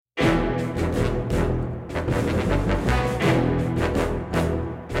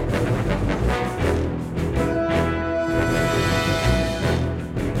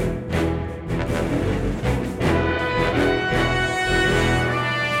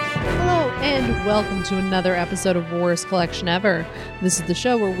and welcome to another episode of Worst Collection Ever. This is the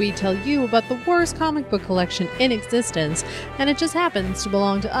show where we tell you about the worst comic book collection in existence, and it just happens to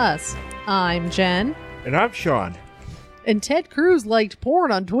belong to us. I'm Jen. And I'm Sean. And Ted Cruz liked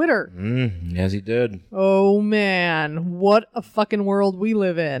porn on Twitter. Yes, he did. Oh man, what a fucking world we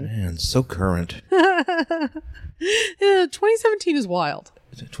live in. Man, so current. 2017 is wild.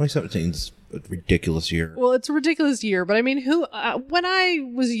 2017's a ridiculous year. Well, it's a ridiculous year, but I mean, when I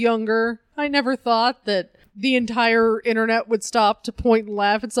was younger, I never thought that the entire internet would stop to point and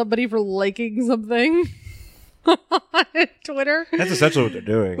laugh at somebody for liking something on Twitter. That's essentially what they're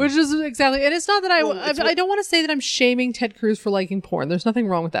doing. Which is exactly, and it's not that I don't want to say that I'm shaming Ted Cruz for liking porn. There's nothing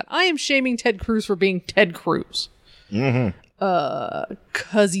wrong with that. I am shaming Ted Cruz for being Ted Cruz. Mm-hmm.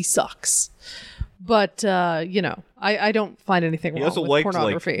 'Cause he sucks. But, I don't find anything wrong with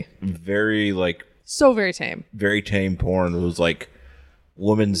pornography. Very tame. Very tame porn. It was like,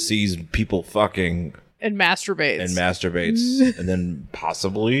 woman sees people fucking. And masturbates. And then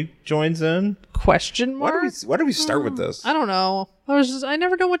possibly joins in? Question mark? Why do we start with this? I don't know. I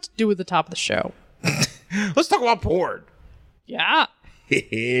never know what to do with the top of the show. Let's talk about porn. Yeah.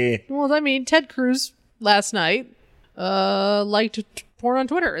 Well, I mean, Ted Cruz last night liked porn on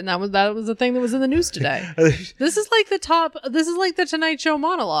Twitter, and that was the thing that was in the news today. This is like the Tonight Show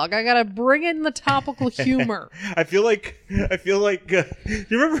monologue. I gotta bring in the topical humor. I feel like you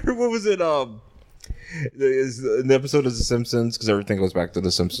remember what was it in the episode of The Simpsons, because everything goes back to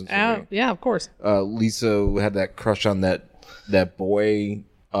The Simpsons for me. Yeah, of course. Lisa had that crush on that boy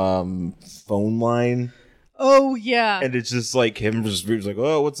phone line. Oh yeah, and it's just like him just like,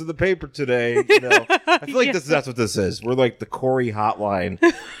 oh, what's in the paper today? You know, I feel like that's what this is. We're like the Corey hotline,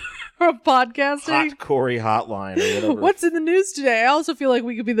 of podcasting. Hot Corey hotline, or whatever. What's in the news today? I also feel like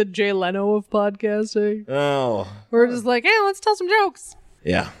we could be the Jay Leno of podcasting. Oh, we're just like, hey, let's tell some jokes.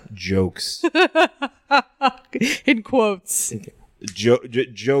 Yeah, jokes. In quotes.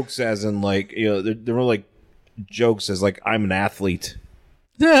 Jokes as in like, they're more like jokes as like, I'm an athlete.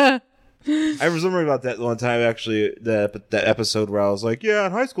 I was remembering about that one time, actually, that episode where I was like, yeah,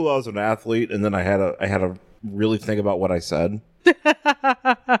 in high school I was an athlete, and then I had to really think about what I said.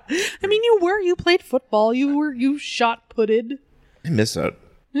 I mean, you played football, you shot putted. I miss it.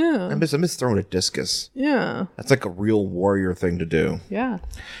 Yeah. I miss throwing a discus. Yeah. That's like a real warrior thing to do. Yeah.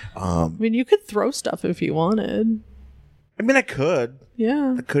 I mean, you could throw stuff if you wanted. I mean, I could.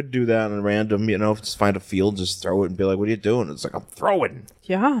 Yeah. I could do that on random, just find a field, just throw it and be like, what are you doing? It's like, I'm throwing.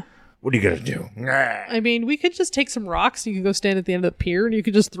 Yeah. What are you going to do? I mean, we could just take some rocks. You could go stand at the end of the pier and you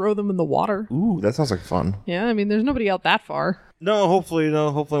could just throw them in the water. Ooh, that sounds like fun. Yeah, I mean, there's nobody out that far. No, hopefully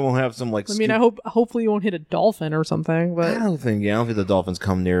we'll have some like. I mean, hopefully you won't hit a dolphin or something. But I don't think the dolphins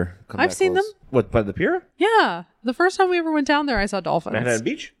come near. I've seen them. What, by the pier? Yeah, the first time we ever went down there, I saw dolphins. Manhattan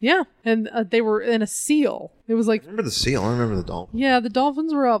Beach. Yeah, and they were in a seal. It was like. I remember the seal. I don't remember the dolphin. Yeah, the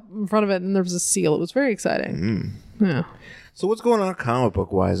dolphins were up in front of it, and there was a seal. It was very exciting. Yeah. So what's going on comic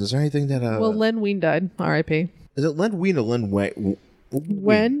book wise? Is there anything that Well, Len Wein died. R.I.P. Is it Len Wein or Len Wein?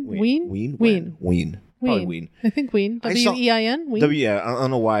 Wein. Probably Wein. I think Wein. W-E-I-N? Wein? Yeah, I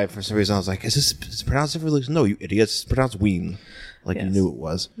don't know why. For some reason, I was like, is it pronounced differently? No, you idiots. It's pronounced Wein. Like you knew it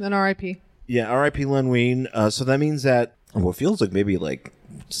was. Then R.I.P. Yeah, R.I.P. Len Wein. So that means that what feels like maybe like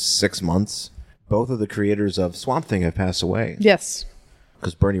 6 months, both of the creators of Swamp Thing have passed away. Yes.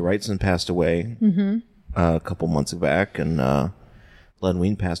 Because Bernie Wrightson passed away a couple months back, and Len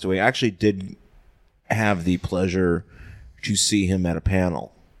Wein passed away. I actually did have the pleasure to see him at a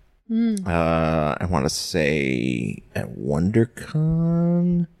panel. I want to say at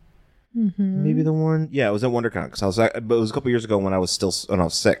WonderCon, maybe the one. Yeah, it was at WonderCon because but it was a couple years ago when I was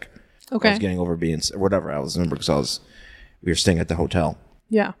sick. Okay, I was getting over being whatever. I remember because we were staying at the hotel.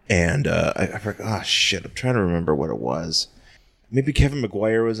 Yeah, and I forgot. Oh shit! I'm trying to remember what it was. Maybe Kevin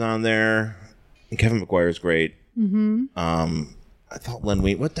McGuire was on there, and Kevin McGuire is great. I thought Len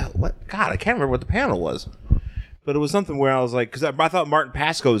Wein. What? God, I can't remember what the panel was. But it was something where I was like, because I thought Martin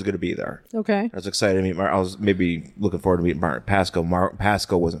Pasco was going to be there. Okay. I was excited to meet Martin. I was maybe looking forward to meeting Martin Pasco. Martin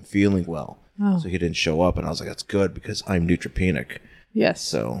Pasco wasn't feeling well. Oh. So he didn't show up. And I was like, that's good because I'm neutropenic. Yes.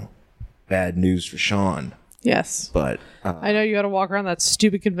 So bad news for Sean. Yes. But I know you got to walk around that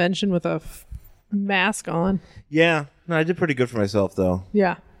stupid convention with a mask on. Yeah. No, I did pretty good for myself, though.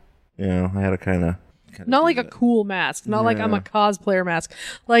 Yeah. Yeah. I had to kind of. Not like a cool mask. Not like I'm a cosplayer mask.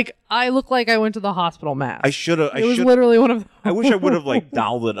 Like, I look like I went to the hospital mask. I should have. It was literally one of those. I wish I would have, like,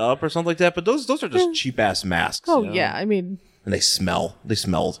 dialed it up or something like that. But those are just cheap-ass masks. Oh, yeah. I mean. And they smell. They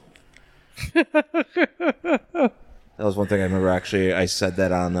smelled. That was one thing I remember, actually. I said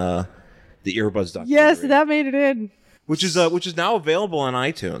that on the Earbuds documentary. Yes, that made it in. which is now available on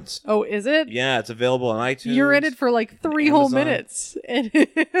iTunes. Oh, is it? Yeah, it's available on iTunes. You're in it for like 3 whole minutes. I'm in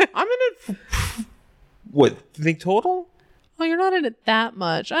it for, what, you think total? Oh, you're not in it that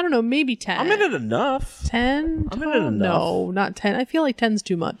much. I don't know, maybe 10. I'm in it enough. 10? I'm in it enough. No, not 10. I feel like 10's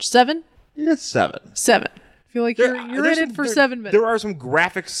too much. 7? Yeah, 7. 7. I feel like you're in it for 7 minutes. There are some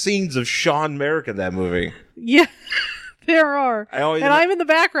graphic scenes of Sean Merrick in that movie. Yeah. There are. I'm in the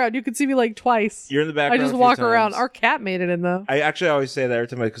background. You can see me like twice. You're in the background. I just walk around. Our cat made it in though. I actually always say that every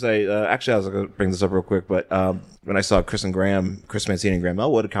time because I was going to bring this up real quick, but when I saw Chris Mancini and Graham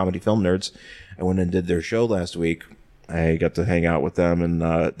Elwood, Comedy Film Nerds, I went and did their show last week. I got to hang out with them, and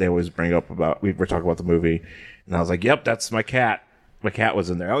they always bring up we were talking about the movie, and I was like, "Yep, that's my cat." My cat was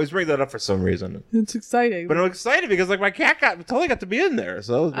in there. I always bring that up for some reason. It's exciting. But I'm excited because like my cat totally got to be in there.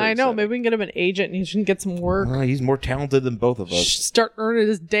 So I know. Exciting. Maybe we can get him an agent and he can get some work. He's more talented than both of us. Start earning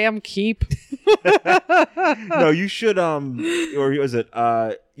his damn keep. No, you should or is it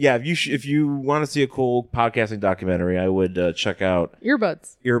yeah, if you want to see a cool podcasting documentary, I would check out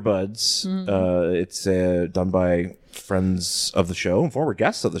Earbuds. Mm-hmm. It's done by friends of the show and former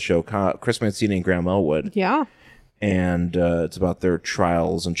guests of the show, Chris Mancini and Graham Elwood. Yeah. And it's about their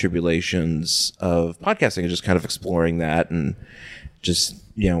trials and tribulations of podcasting and just kind of exploring that and just,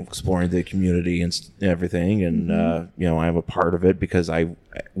 exploring the community and everything. And, I'm a part of it because I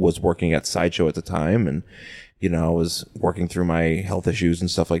was working at Sideshow at the time and, I was working through my health issues and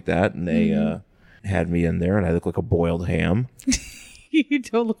stuff like that. And they had me in there and I look like a boiled ham. You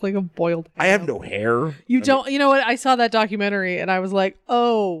don't look like a boiled ham. I have no hair. You know what? I saw that documentary and I was like,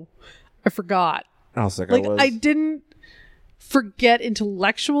 oh, I forgot. I was like, I didn't forget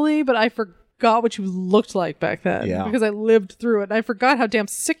intellectually, but I forgot what you looked like back then because I lived through it. And I forgot how damn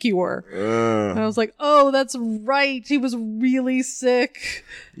sick you were. And I was like, oh, that's right. He was really sick.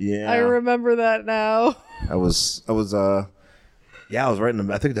 Yeah. I remember that now. I was right in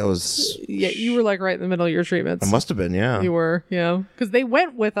the, I think that was. Yeah, you were like right in the middle of your treatments. I must have been, yeah. You were, yeah. Because they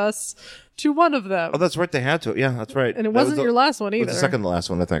went with us to one of them. Oh, that's right. They had to. Yeah, that's right. And it wasn't your last one either. It was the second to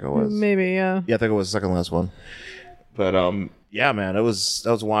last one, I think it was. Maybe, yeah. Yeah, I think it was the second to last one. But, yeah, man, that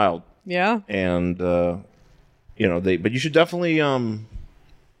was wild. Yeah. And, but you should definitely,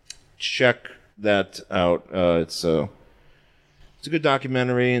 check that out. It's a good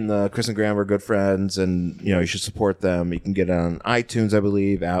documentary, and Chris and Graham are good friends, and, you should support them. You can get it on iTunes, I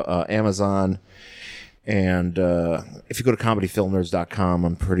believe, Amazon. And if you go to comedyfilmnerds.com,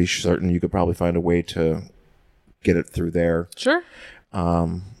 I'm pretty certain you could probably find a way to get it through there. Sure.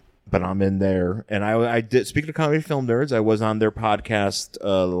 But I'm in there. And I did, speaking of Comedy Film Nerds, I was on their podcast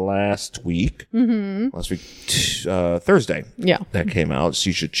last week. Mm-hmm. Last week, Thursday. Yeah. That came out. So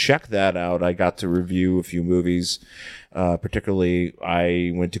you should check that out. I got to review a few movies. Particularly,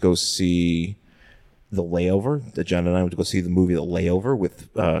 I went to go see The Layover. Jen and I went to go see the movie The Layover with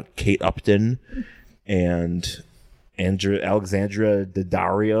Kate Upton and Alexandra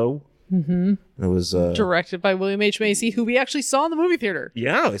Daddario. Mm-hmm. It was directed by William H. Macy, who we actually saw in the movie theater.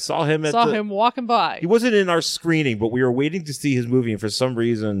 Yeah, I saw him. Him walking by. He wasn't in our screening, but we were waiting to see his movie, and for some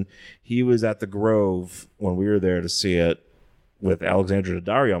reason, he was at the Grove when we were there to see it with Alexandra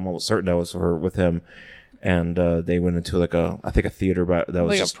Daddario. I'm almost certain that was with him. And they went into I think a theater, but that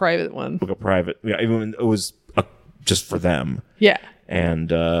was like a private one. Like a private, yeah. Even it was just for them. Yeah.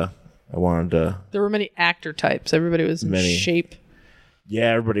 And I wanted to. There were many actor types. Everybody was in shape.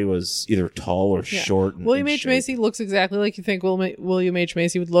 Yeah, everybody was either tall or short. William H. Macy looks exactly like you think William H.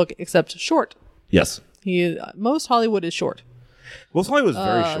 Macy would look, except short. Yes. Most Hollywood is short. Most Hollywood is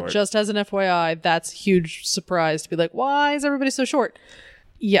very short. Just as an FYI, that's a huge surprise to be like, why is everybody so short?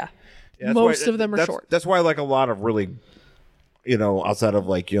 Yeah. Yeah, most of them are short. That's why, like, a lot of really, outside of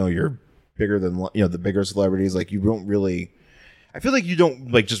like, you're bigger than, the bigger celebrities, like, you don't really. I feel like you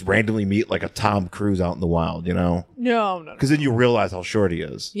don't like just randomly meet like a Tom Cruise out in the wild, No. Because then you realize how short he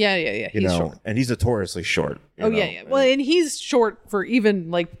is. Yeah. He's short, and he's notoriously short. Yeah. Well, and he's short for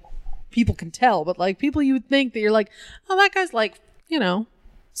even like people can tell, but like people you would think that you're like, oh, that guy's like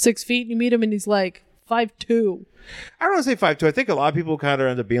 6 feet. And you meet him and he's like 5'2". I don't want to say 5'2". I think a lot of people kind of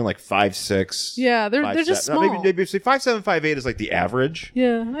end up being like 5'6". Yeah, they're just small. Maybe say 5'7", 5'8" is like the average.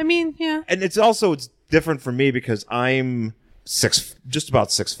 Yeah, I mean, yeah. And it's different for me because I'm just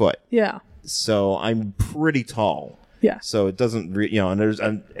about 6 foot. Yeah. So I'm pretty tall. Yeah. So it doesn't, it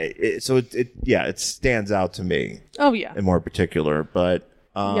stands out to me. Oh yeah. In more particular, but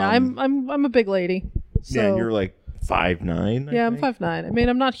yeah, I'm a big lady. So. Yeah, and you're like 5'9". Yeah, I'm 5'9". I mean,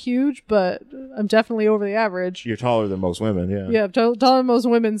 I'm not huge, but I'm definitely over the average. You're taller than most women, yeah. Yeah, I'm taller than most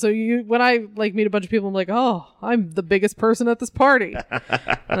women. So when I like meet a bunch of people, I'm like, oh, I'm the biggest person at this party.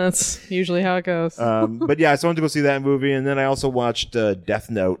 That's usually how it goes. But yeah, so I wanted to go see that movie, and then I also watched Death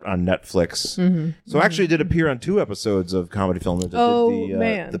Note on Netflix. So I actually did appear on 2 episodes of Comedy Film. I did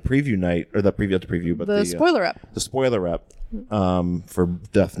man. the preview night, or the preview, but the spoiler ep. The spoiler ep for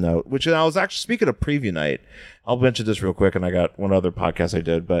Death Note, which I was actually, speaking of preview night, I'll mention this real quick, and I got one other podcast I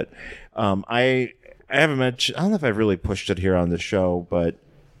did, but I haven't mentioned, I don't know if I've really pushed it here on the show, but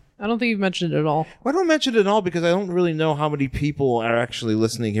I don't think you've mentioned it at all. Well, I don't mention it at all because I don't really know how many people are actually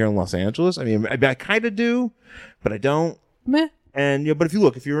listening here in Los Angeles. I mean, I kind of do, but I don't. Meh. And but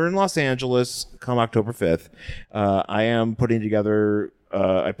if you're in Los Angeles come October 5th, I am putting together.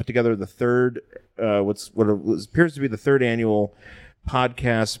 I put together the third, what appears to be the third annual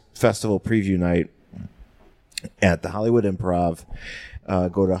podcast festival preview night at the Hollywood Improv.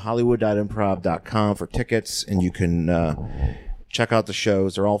 Go to hollywood.improv.com for tickets, and you can check out the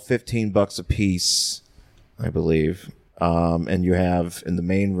shows. They're all $15 a piece, I believe. And you have in the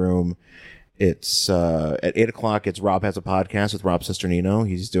main room, it's at 8:00. It's Rob Has a Podcast with Rob Cesternino.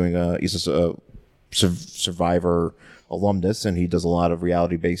 He's a Survivor alumnus, and he does a lot of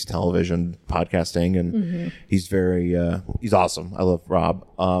reality-based television podcasting, and he's awesome. I love Rob.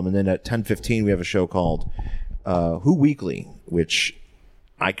 And then at 10:15, we have a show called Who Weekly, which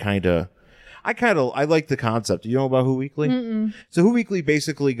I like the concept. Do you know about Who Weekly? Mm-mm. So Who Weekly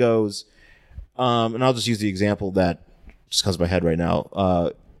basically goes, and I'll just use the example that just comes to my head right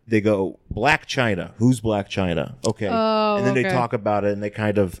now. They go, Black China. Who's Black China? Okay. Oh, and then they talk about it, and they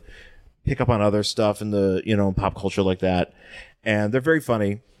kind of pick up on other stuff in the, pop culture like that. And they're very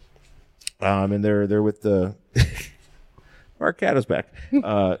funny. And they're with the Mark Cat is back.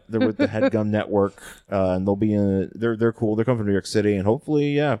 They're with the HeadGum Network, and they'll be they're cool. They're coming from New York City, and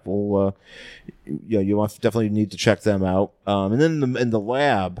hopefully, we'll you definitely need to check them out. And then in the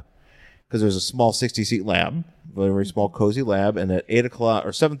lab, because there's a small 60-seat lab, very small cozy lab, and at 8:00 or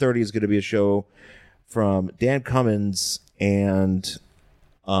 7:30 is going to be a show from Dan Cummins and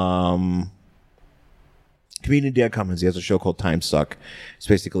comedian Dan Cummins. He has a show called Time Suck. It's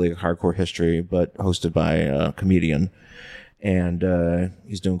basically a hardcore history, but hosted by a comedian. And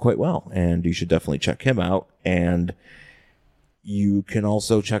he's doing quite well, and you should definitely check him out. And you can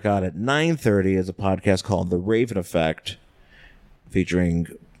also check out at 9:30 is a podcast called The Raven Effect, featuring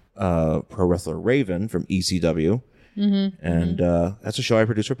pro wrestler Raven from ECW. And that's a show I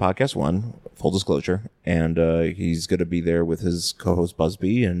produce for Podcast One, full disclosure. And he's going to be there with his co-host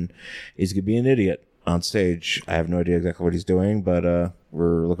Busby, and he's going to be an idiot on stage. I have no idea exactly what he's doing, but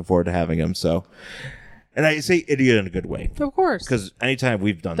we're looking forward to having him. So. And I say idiot in a good way. Of course. Because anytime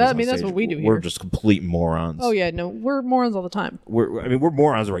we've done this on that's stage, what we do we're here. just complete morons. Oh, yeah. No, we're morons all the time. We're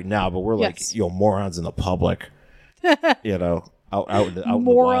morons right now, but we're Yes. like, morons in the public. out in the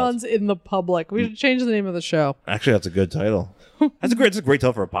Morons wild. in the public. We should change the name of the show. Actually, that's a good title. That's a great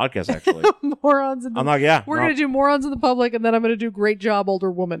title for a podcast, actually. Morons in the We're going to do Morons in the Public, and then I'm going to do Great Job,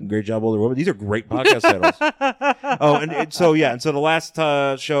 Older Woman. Great Job, Older Woman. These are great podcast titles. So the last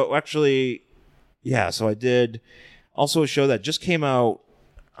show, actually... Yeah, so I did also a show that just came out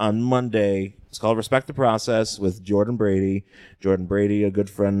on Monday. It's called Respect the Process with Jordan Brady. Jordan Brady, a good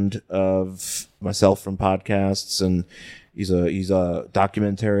friend of myself from podcasts, and he's a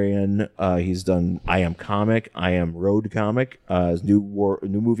documentarian. He's done I Am Comic, I Am Road Comic. His new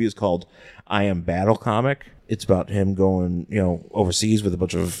movie is called I Am Battle Comic. It's about him going, overseas with a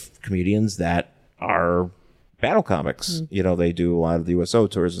bunch of comedians that are battle comics. They do a lot of the USO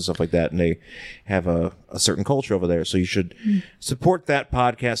tours and stuff like that, and they have a certain culture over there. So you should support that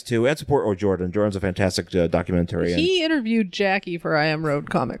podcast too, and support Jordan. Jordan's a fantastic documentarian. He interviewed Jackie for I Am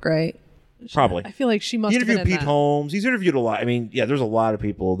Road Comic, right? Probably. I feel like she must have been in Pete that. Holmes. He's interviewed a lot. I mean, there's a lot of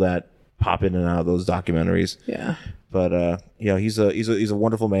people that pop in and out of those documentaries. Yeah. But he's a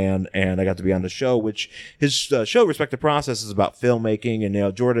wonderful man, and I got to be on the show, which his show Respect the Process is about filmmaking,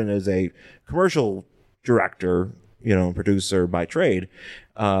 and Jordan is a commercial director, producer by trade.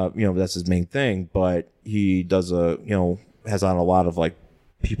 That's his main thing, but he does has on a lot of like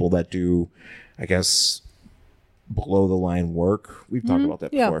people that do, I guess, below the line work. We've talked about that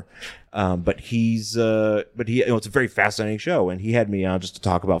before. But it's a very fascinating show, and he had me on just to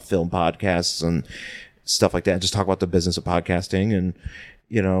talk about film podcasts and stuff like that, and just talk about the business of podcasting, and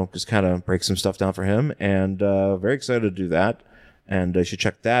just kind of break some stuff down for him, and very excited to do that. And you should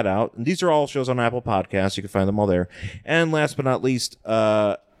check that out. And these are all shows on Apple Podcasts. You can find them all there. And last but not least,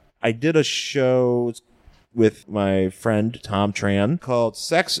 I did a show with my friend Tom Tran called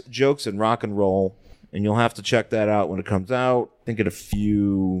Sex, Jokes, and Rock and Roll. And you'll have to check that out when it comes out. I think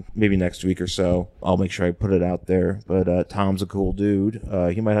in maybe next week or so. I'll make sure I put it out there. But Tom's a cool dude.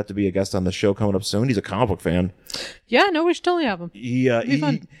 He might have to be a guest on the show coming up soon. He's a comic book fan. Yeah, no, we should totally have him.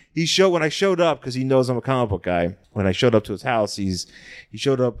 When I showed up, because he knows I'm a comic book guy, when I showed up to his house, he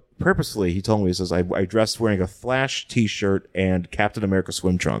showed up purposely. He told me, he says, I dressed wearing a Flash t-shirt and Captain America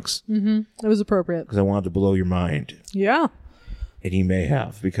swim trunks. Mm-hmm. It was appropriate. Because I wanted to blow your mind. Yeah. And he may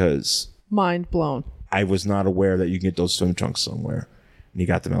have, because... Mind blown. I was not aware that you can get those swim trunks somewhere. And you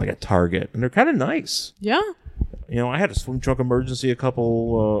got them at like a Target. And they're kind of nice. Yeah. You know, I had a swim trunk emergency a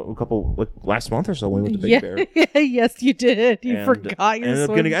couple like last month or so when we went to Big Bear. Yes, you did. You forgot your swim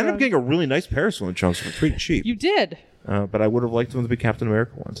trunk. I ended up getting a really nice pair of swim trunks for pretty cheap. You did. But I would have liked them to be Captain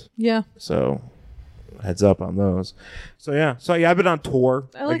America ones. Yeah. So, heads up on those. So, yeah, I've been on tour.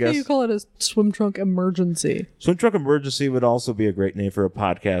 I like how you call it a swim trunk emergency. Swim trunk emergency would also be a great name for a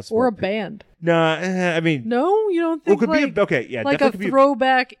podcast. Or a band. Nah, I mean... No? You don't think like a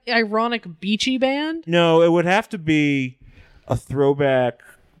throwback, ironic, beachy band? No, it would have to be a throwback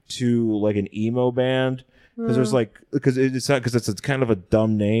to like an emo band. Because it's kind of a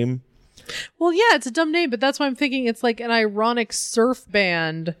dumb name. Well, yeah, it's a dumb name, but that's why I'm thinking it's like an ironic surf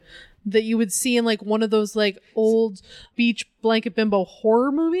band that you would see in like one of those like old beach blanket bimbo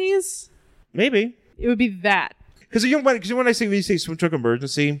horror movies. Maybe it would be that. Because when you say swim trunk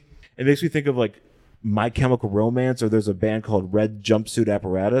emergency, it makes me think of like My Chemical Romance, or there's a band called Red Jumpsuit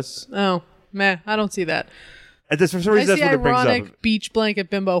Apparatus. Oh, meh, I don't see that. And for some reason, that's what it brings up. Ironic beach blanket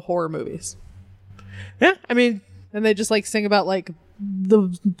bimbo horror movies. Yeah, I mean, and they just like sing about like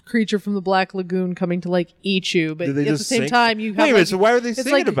the creature from the Black Lagoon coming to like eat you, but at the same time you have. Wait a minute, so why are they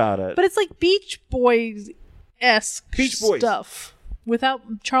singing about it? But it's like Beach Boys-esque stuff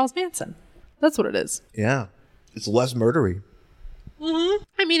without Charles Manson. That's what it is. Yeah, it's less murdery. Mm-hmm.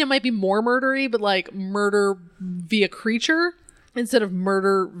 I mean, it might be more murdery, but like murder via creature instead of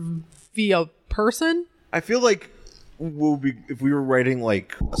murder via person. I feel like if we were writing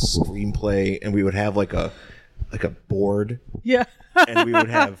like a screenplay and we would have like a board. Yeah. And we would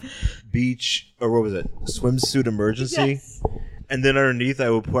have beach, or what was it? Swimsuit emergency. Yes. And then underneath I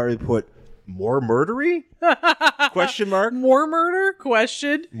would probably put more murdery? Question mark. More murder?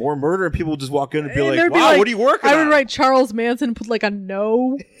 Question. More murder, and people would just walk in and be like, wow, what are you working on? I would write Charles Manson and put like a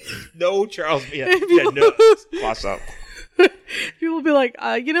no. No Charles Manson. Yeah, no. Cross up. People would be like,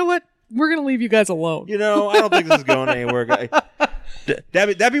 you know what? We're going to leave you guys alone. You know, I don't think this is going anywhere.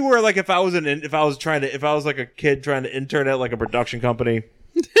 That'd be where, like, if I was like a kid trying to intern at like a production company,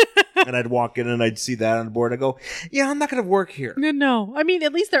 and I'd walk in and I'd see that on the board, I go, yeah, I'm not going to work here. No, I mean,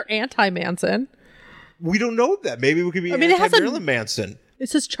 at least they're anti-Manson. We don't know that. Maybe we could be anti-Marilyn Manson. It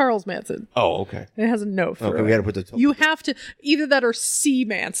says Charles Manson. Oh, okay. It has a no for it. We got to put the. You have to either that or C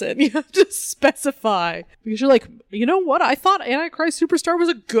Manson. You have to specify because you're like, you know what? I thought Antichrist Superstar was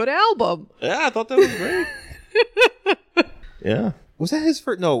a good album. Yeah, I thought that was great. Yeah. Was that his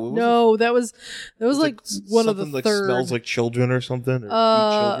first? No, that was like one of the like third. Smells Like Children or something. Or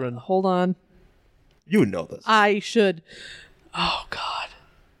Eat Children. Hold on. You would know this. I should. Oh God.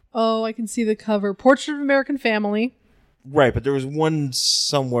 Oh, I can see the cover. Portrait of American Family. Right, but there was one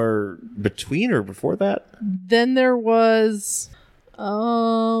somewhere between or before that. Then there was.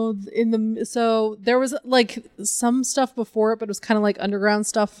 So there was like some stuff before it, but it was kind of like underground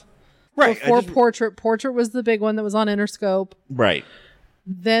stuff. Right. Before Portrait. Portrait was the big one that was on Interscope. Right.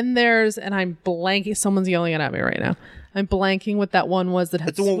 Then there's, and I'm blanking, someone's yelling at me right now. I'm blanking what that one was that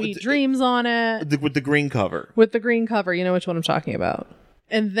had Sweet Dreams on it. With the green cover. With the green cover. You know which one I'm talking about.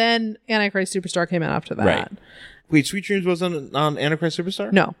 And then Antichrist Superstar came out after that. Right. Wait, Sweet Dreams wasn't on Antichrist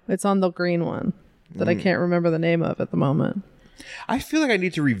Superstar? No, it's on the green one that I can't remember the name of at the moment. I feel like I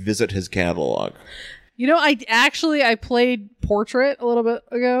need to revisit his catalog. You know, I played Portrait a little bit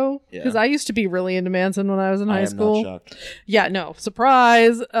ago because I used to be really into Manson when I was in high school. I'm not shocked. Yeah, no,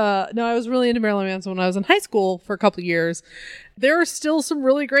 surprise. No, I was really into Marilyn Manson when I was in high school for a couple years. There are still some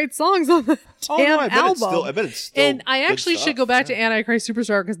really great songs on the album. I bet it's still. And I actually should go back to Antichrist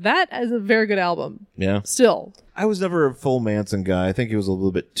Superstar because that is a very good album. Yeah. Still. I was never a full Manson guy. I think he was a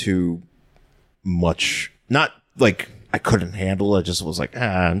little bit too much. Not like I couldn't handle it. I just was like,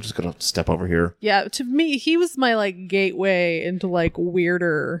 I'm just going to step over here. Yeah, to me, he was my like gateway into like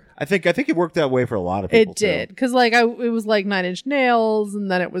weirder. I think it worked that way for a lot of people. It did. Because like it was like Nine Inch Nails,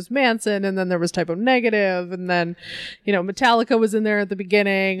 and then it was Manson, and then there was Typo Negative, and then, you know, Metallica was in there at the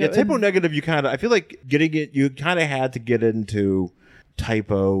beginning. Yeah, Typo Negative, I feel like you kind of had to get into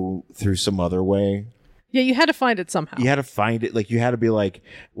Typo through some other way. Yeah, you had to find it somehow. You had to find it. Like, you had to be like,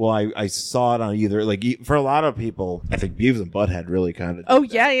 well, I saw it on either. Like, for a lot of people, I think Beavis and Butthead really kind of. Oh,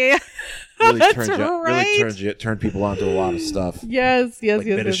 yeah. Really That's turned right. turned people onto a lot of stuff. Yes. Like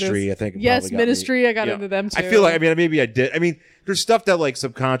Ministry, yes. I think. Yes, probably got Ministry. me. I got into them too. I feel like, I mean, maybe I did. I mean, there's stuff that, like,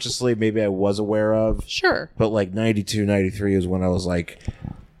 subconsciously maybe I was aware of. Sure. But, like, 92, 93 is when I was like,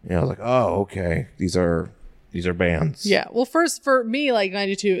 I was like, oh, okay. These are bands. Yeah. Well, first for me, like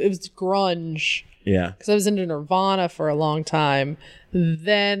 92, it was grunge. Yeah. Because I was into Nirvana for a long time.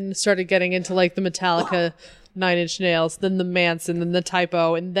 Then started getting into like the Metallica, Nine Inch Nails, then the Manson, then the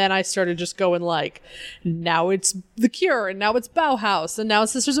Typo. And then I started just going like, now it's The Cure, and now it's Bauhaus, and now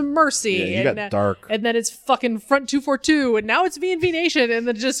it's Sisters of Mercy. Yeah, you and got dark. And then it's fucking Front 242, and now it's V&V Nation. And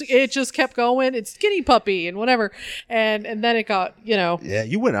then it just kept going. It's Skinny Puppy and whatever. And then it got, Yeah,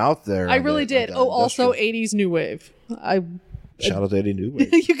 you went out there. I really did. Oh, also 80s New Wave. Shout out to 80 New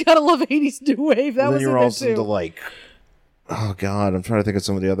Wave. You gotta love 80s New Wave. That And then was you were in there also too. into, like, oh god, I'm trying to think of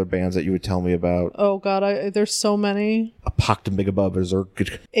some of the other bands that you would tell me about. Oh god, there's so many. Apoctomigaba Berserk.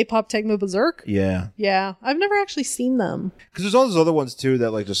 Apop Tegma Berserk? Yeah. Yeah. I've never actually seen them. Because there's all those other ones too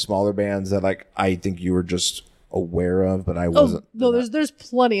that, like, the smaller bands that, like, I think you were just aware of, but I wasn't. No, there's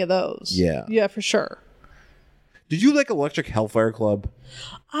plenty of those. Yeah. Yeah, for sure. Did you like Electric Hellfire Club?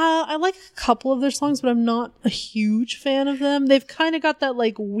 I like a couple of their songs, but I'm not a huge fan of them. They've kind of got that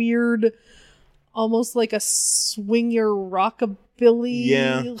like weird, almost like a swinger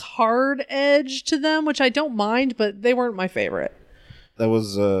rockabilly hard edge to them, which I don't mind, but they weren't my favorite. That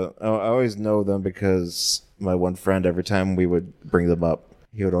was I always know them because my one friend, every time we would bring them up,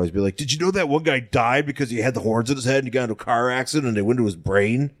 he would always be like, "Did you know that one guy died because he had the horns in his head and he got into a car accident and they went into his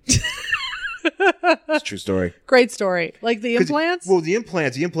brain?" It's a true story. Great story. Like the implants? The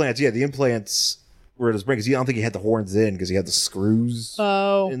implants were in his brain because I don't think he had the horns in because he had the screws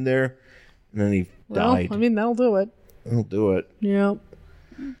in there. And then he died. I mean, that'll do it. That'll do it. Yeah.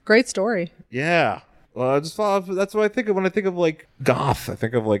 Great story. Yeah. Well, I just thought that's what I think of when I think of like goth. I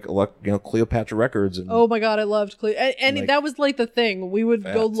think of like Cleopatra Records. And oh my god, I loved Cleopatra. And like, that was like the thing. We would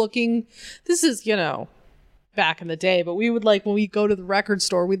go looking. This is, back in the day, but we would like when we go to the record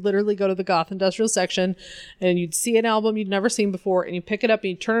store, we'd literally go to the goth industrial section and you'd see an album you'd never seen before and you pick it up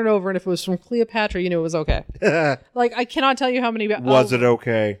and you turn it over, and if it was from Cleopatra, you knew it was okay. Like, I cannot tell you how many was it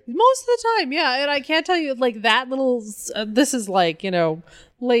okay most of the time. Yeah. And I can't tell you like that little this is like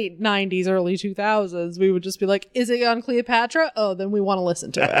late 90s early 2000s. We would just be like, is it on Cleopatra? Oh, then we want to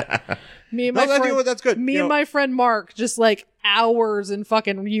listen to it. Me and my friend, that's good. Me and my friend Mark just like hours in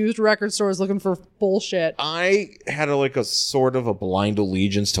fucking used record stores looking for bullshit. I had a sort of a blind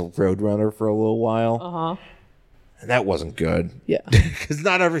allegiance to Roadrunner for a little while. And that wasn't good. Yeah. Because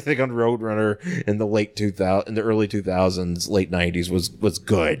not everything on Roadrunner in the early 2000s, late 90s was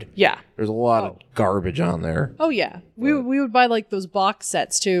good. Yeah. There's a lot of garbage on there. Oh yeah. We would buy like those box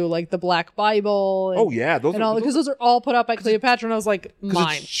sets too, like the Black Bible. And, because those are all put up by Cleopatra, and I was like,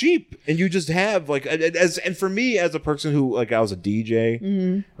 mine. It's cheap, and you just have and for me as a person who I was a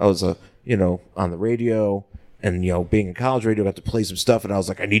DJ, I was on the radio. And, being in college radio, I got to play some stuff, and I was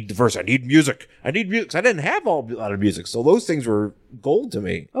like, I need diverse. I need music. I didn't have a lot of music. So those things were gold to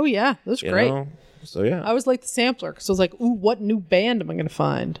me. Oh, yeah. Those were great. So, yeah. I was like the sampler, because I was like, ooh, what new band am I going to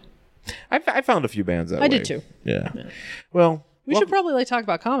find? I found a few bands that way. I did, too. Yeah. Well, we should probably talk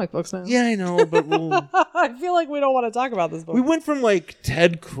about comic books now. Yeah, I know, but I feel like we don't want to talk about this book. We went from,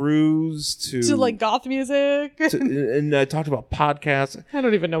 Ted Cruz to like, goth music. And I talked about podcasts. I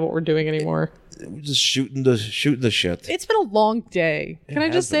don't even know what we're doing anymore. We're just shooting the shit. It's been a long day. Can I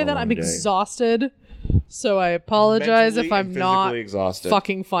just say that? I'm day. exhausted. So I apologize if I'm not exhausted.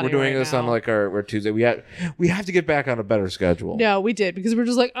 Fucking funny. We're doing right this now. on our Tuesday. We have to get back on a better schedule. No, we did, because we're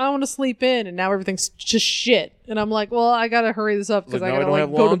just like, I want to sleep in, and now everything's just shit. And I'm like, well, I gotta hurry this up because I gotta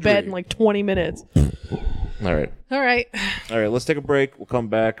go to bed in 20 minutes. All right. Let's take a break. We'll come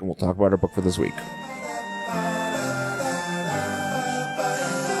back and we'll talk about our book for this week.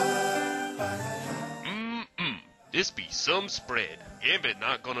 This be some spread. Gambit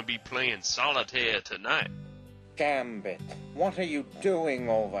not gonna be playing solitaire tonight. Gambit, what are you doing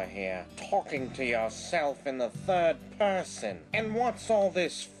over here? Talking to yourself in the third person. And what's all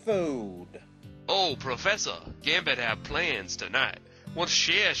this food? Oh, Professor, Gambit have plans tonight. Once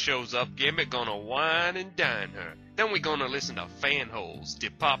Cher shows up, Gambit gonna wine and dine her. Then we gonna listen to Fanholes, the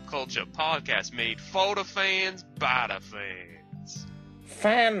pop culture podcast made for the fans, by the fans.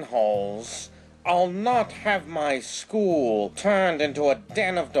 Fanholes? I'll not have my school turned into a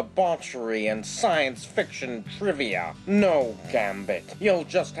den of debauchery and science fiction trivia. No, Gambit. You'll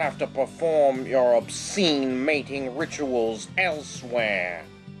just have to perform your obscene mating rituals elsewhere.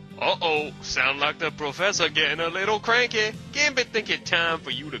 Uh-oh, sound like the professor getting a little cranky. Gambit think it time for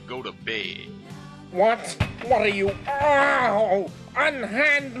you to go to bed. What? What are you? Oh!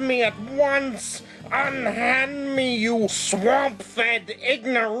 Unhand me at once! Unhand me, you swamp-fed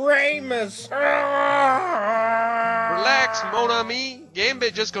ignoramus! Relax, mon ami.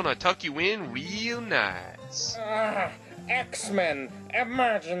 Gambit just gonna tuck you in real nice. X-Men,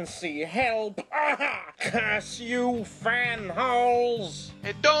 emergency help! Curse you, fan holes!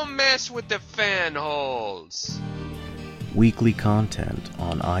 Hey, don't mess with the fan holes. Weekly content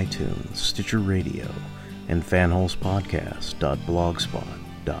on iTunes, Stitcher Radio, and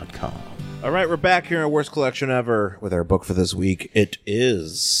fanholespodcast.blogspot.com. All right, we're back here on Worst Collection Ever with our book for this week. It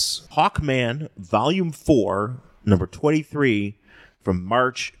is Hawkman, Volume 4, number 23, from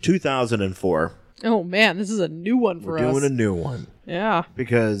March 2004. Oh man, this is a new one for us. We're doing a new one. Yeah.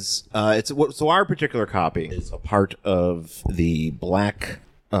 Because so our particular copy is a part of the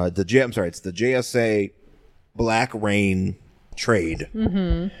it's the JSA Black Rain trade,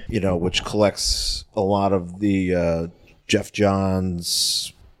 which collects a lot of the Jeff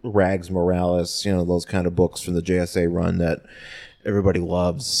Johns, Rags Morales, those kind of books from the JSA run that everybody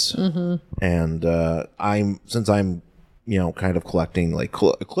loves. And I'm kind of collecting like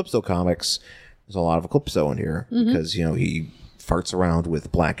Eclipso comics. There's a lot of Eclipso in here because he farts around with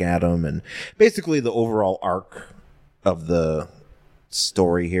Black Adam, and basically the overall arc of the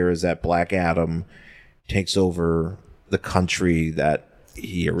story here is that Black Adam takes over the country that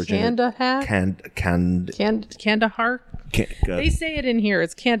he originated. Kandahar. They say it in here.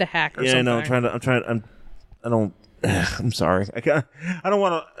 It's Kandahar or something. No, I'm sorry. I don't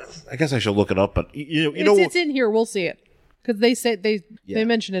want to. I guess I should look it up, but it's in here. We'll see it because they say they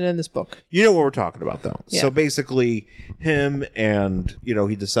mention it in this book. You know what we're talking about, though. Yeah. So basically, him and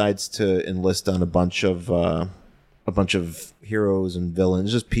he decides to enlist on a bunch of heroes and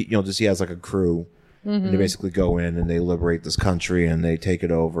villains. Just he has like a crew. And they basically go in and they liberate this country and they take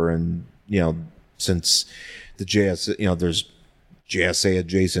it over. And, since the JSA, there's JSA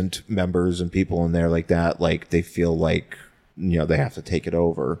adjacent members and people in there like that, like they feel like, they have to take it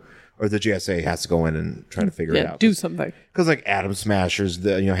over. Or the JSA has to go in and try to figure it out. Do something. Because like Atom Smasher's,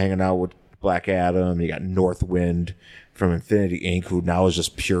 hanging out with Black Adam. You got Northwind from Infinity Inc., who now is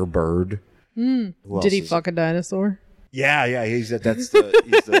just pure bird. Did he fuck a dinosaur? Yeah. These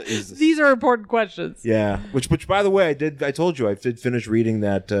are important questions. Yeah, which by the way, I told you I did finish reading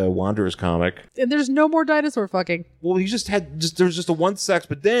that Wanderers comic. And there's no more dinosaur fucking. Well, he there's just a one sex,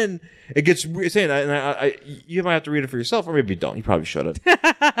 but then it gets saying, and you might have to read it for yourself, or maybe you don't. You probably should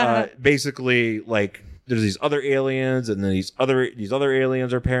have. Basically, like there's these other aliens, and then these other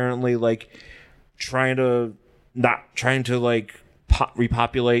aliens are apparently like trying to like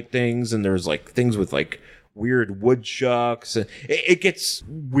repopulate things, and there's like things with like weird woodchucks, and it gets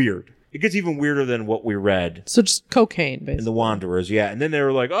weird. It gets even weirder than what we read. So just cocaine, basically. In the Wanderers, yeah. And then they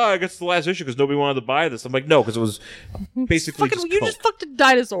were like, "Oh, I guess it's the last issue because nobody wanted to buy this." I'm like, "No, because it was basically you just fucked a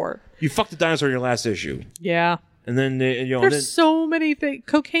dinosaur. You fucked a dinosaur in your last issue." Yeah. And then there's so many things.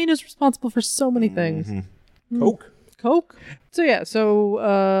 Cocaine is responsible for so many things. Coke. So yeah.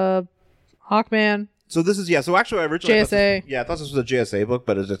 So Hawkman. So this is so actually I originally JSA. I thought this was a JSA book,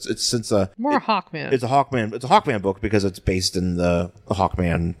 but it's since Hawkman. It's a Hawkman book because it's based in the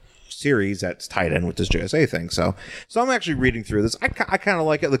Hawkman series that's tied in with this JSA thing. So I'm actually reading through this. I kind of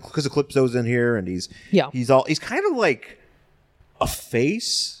like it because Eclipso's in here, and he's kind of like a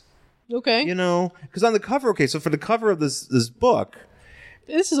face. Okay. Because on the cover. Okay, so for the cover of this book,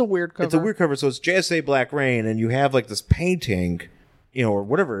 this is a weird cover. It's a weird cover. So it's JSA Black Rain, and you have like this painting. Or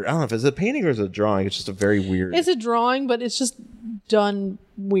whatever. I don't know if it's a painting or is it a drawing. It's just a very weird. It's a drawing, but it's just done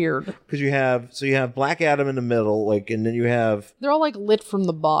weird. Because you have Black Adam in the middle, and then you have they're all like lit from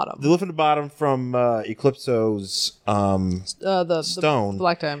the bottom. They're lit from the bottom from Eclipso's the stone, the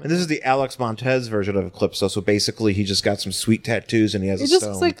Black Diamond. And this is the Alex Montez version of Eclipso. So basically, he just got some sweet tattoos and he has a stone. It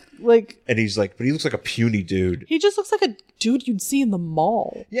just looks like, and he's like, but he looks like a puny dude. He just looks like a dude you'd see in the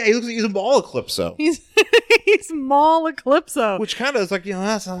mall. Yeah, he looks like he's a mall Eclipso. He's mall Eclipso, which kind of is like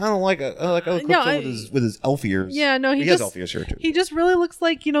I don't like Eclipso with his elf ears. Yeah, no, he has elf ears here too. He just really looks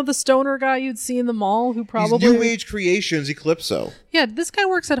like the stoner guy you'd see in the mall who probably he's New Age Creations Eclipso. Yeah, this guy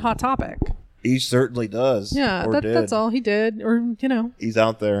works at Hot Topic. He certainly does. Yeah, that's all he did, or he's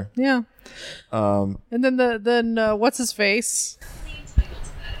out there. Yeah. And then what's his face?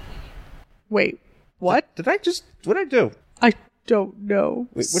 Wait, what? What did I do? I don't know.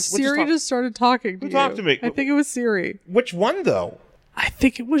 Wait, Siri just started talking to you. Who talked to me? I think it was Siri. Which one though? I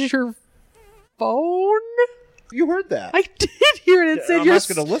think it was your phone. You heard that. I did hear it. It said I'm you're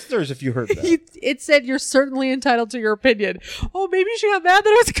asking the listeners if you heard that. it said you're certainly entitled to your opinion. Oh, maybe she got mad that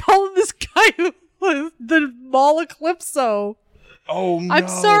I was calling this guy the Mall Eclipso. Oh, no. I'm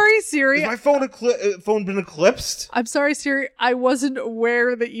sorry, Siri. Has my phone been eclipsed? I'm sorry, Siri. I wasn't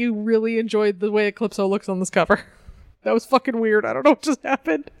aware that you really enjoyed the way Eclipso looks on this cover. That was fucking weird. I don't know what just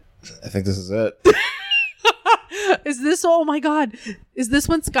happened. I think this is it. Is this, oh my God, is this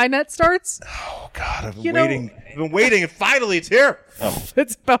when Skynet starts? Oh, God, I've been waiting. I've been waiting, and finally it's here. Oh,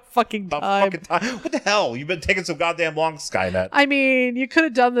 It's about fucking time. What the hell? You've been taking so goddamn long, Skynet. I mean, you could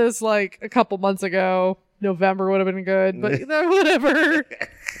have done this like a couple months ago. November would have been good, but whatever.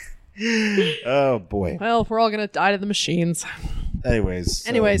 Oh, boy. Well, we're all going to die to the machines. Anyways.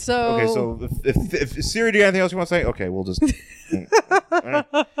 Anyway, so... Okay, so if Siri, do you have anything else you want to say? Okay, we'll just... Right.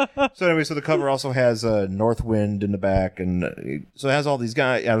 So anyway, so the cover also has Northwind in the back, and so it has all these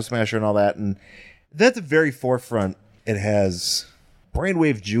guys, Atom Smasher and all that, and then at the very forefront, it has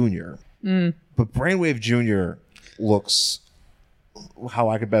Brainwave Jr. But Brainwave Jr. looks how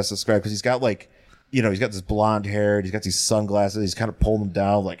I could best describe, because he's got like, you know, he's got this blonde hair, and he's got these sunglasses, he's kind of pulling them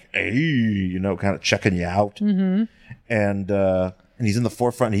down like, hey, you know, kind of checking you out. Mm-hmm. And he's in the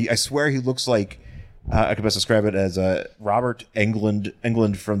forefront. I swear he looks like, I could best describe it as Robert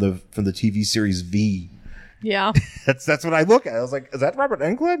Englund from the TV series V. Yeah. That's what I look at. I was like, is that Robert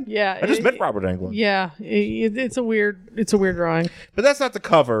Englund? Yeah. I just met Robert Englund. Yeah. It's a weird drawing. But that's not the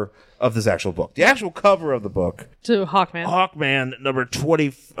cover of this actual book. The actual cover of the book, To Hawkman. Hawkman number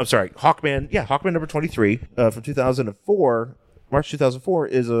 20. I'm sorry, Hawkman number 23 from 2004. March 2004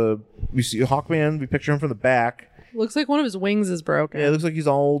 is we see Hawkman. We picture him from the back. Looks like one of his wings is broken. Yeah, it looks like he's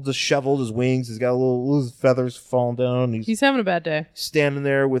all disheveled. His wings. He's got little feathers falling down. He's having a bad day. Standing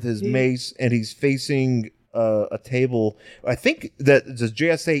there with his mace, and he's facing a table. I think that it's a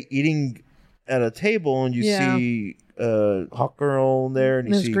JSA eating at a table, and you see Hawkgirl in there, and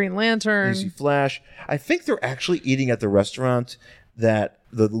you there's see Green Lantern. and you see Flash. I think they're actually eating at the restaurant that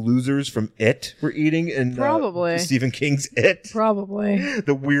the losers from It were eating in Probably. Stephen King's It. Probably.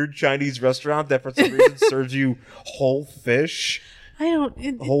 The weird Chinese restaurant that for some reason serves you whole fish,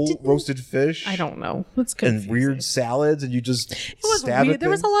 roasted fish. I don't know. It's and confusing. weird salads, and you just It was stab weird. at There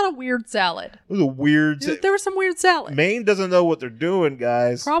was a things. lot of weird salad. It was a weird. There was some weird salad. Maine doesn't know what they're doing,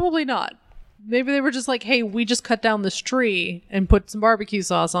 guys. Probably not. Maybe they were just like, hey, we just cut down this tree and put some barbecue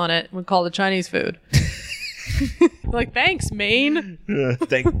sauce on it and we call it Chinese food. Like, thanks, Maine.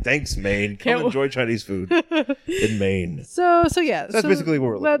 Thanks, Maine. Come enjoy Chinese food in Maine. So yeah. That's basically what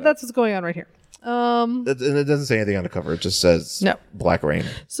we're looking at. That's what's going on right here. And it doesn't say anything on the cover. It just says No. Black Rain.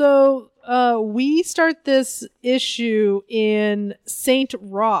 So we start this issue in Saint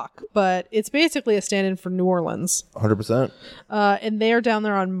Roch, but it's basically a stand-in for New Orleans. 100%. And they are down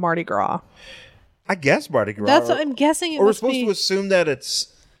there on Mardi Gras. I guess Mardi Gras. That's I'm guessing it Or we're must supposed be. to assume that it's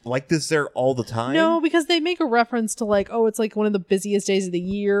like this there all the time? No, because they make a reference to like, oh, it's like one of the busiest days of the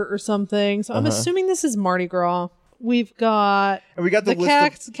year or something. So I'm assuming this is Mardi Gras. We've got And we got the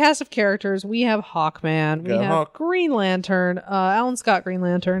list cast of characters. We have Hawkman. We Got have Hawk. Green Lantern. Alan Scott Green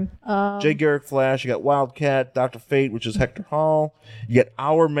Lantern. Jay Garrick Flash. You got Wildcat, Dr. Fate, which is Hector Hall. You got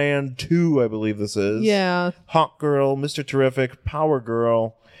Our Man 2, I believe this is. Yeah. Hawk Girl, Mr. Terrific, Power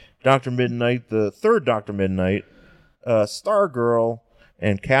Girl, Dr. Midnight, the third Dr. Midnight, Star Girl,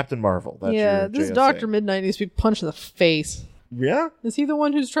 and Captain Marvel. That's Yeah, your this JSA. Dr. Midnight needs to be punched in the face. Yeah? Is he the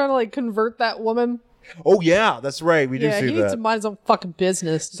one who's trying to like convert that woman? Oh, yeah, that's right. We do Yeah, see he needs that. to mind his own fucking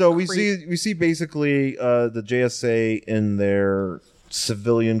business. So we Creep. see basically the JSA in their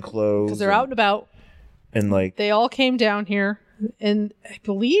civilian clothes. Because they're out and about. And like They all came down here, and I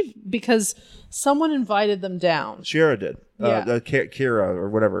believe because someone invited them down. Shira did. Yeah. Kira or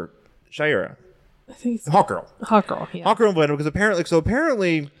whatever. Shira. I think it's Hawkgirl. Hawkgirl. Yeah. Hawkgirl invited him because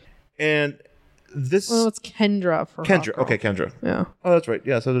apparently, and this Well, it's Kendra for Kendra. Hawkgirl. Okay, Kendra. Yeah. Oh, that's right.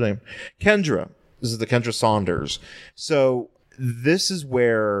 Yeah, that's the name. Kendra. This is the Kendra Saunders. So this is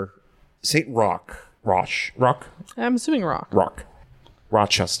where St. I'm assuming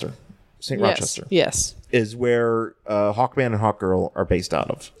Rochester. St. Yes. Rochester Yes. is where Hawkman and Hawkgirl are based out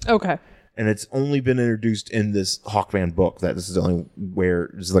of. Okay. And it's only been introduced in this Hawkman book that this is only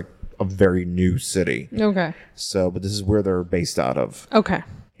where it's like a very new city. Okay. So, but this is where they're based out of. Okay.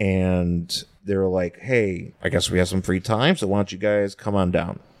 And they're like, hey, I guess we have some free time, so why don't you guys come on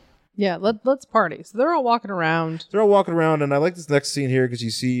down? Yeah. Let's party. So they're all walking around. They're all walking around, and I like this next scene here because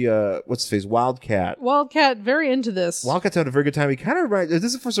you see, what's his face, Wildcat. Wildcat very into this. Wildcat's having a very good time. He kind of reminds,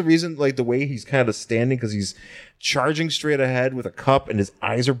 this is for some reason, like the way he's kind of standing because he's charging straight ahead with a cup, and his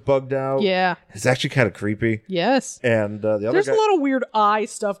eyes are bugged out. Yeah. It's actually kind of creepy. Yes. And the other There's guy, a lot of weird eye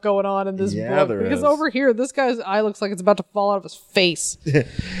stuff going on in this Yeah, book. there Because is. over here, this guy's eye looks like it's about to fall out of his face. you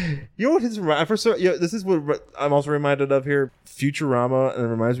know what? This is what I'm also reminded of here. Futurama, and it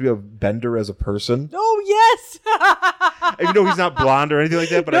reminds me of Bender as a person. Oh, yes! Even though he's not blonde or anything like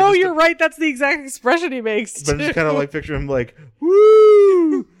that, but No, you're right. That's the exact expression he makes. But I just too. kind of like picture him like,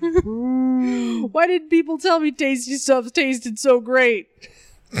 woo! Why didn't people tell me tasty stuff tasted so great?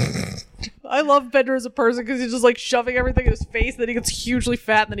 I love Bender as a person because he's just like shoving everything in his face, then he gets hugely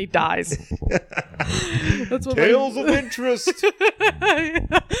fat, and then he dies. That's what Tales of interest. I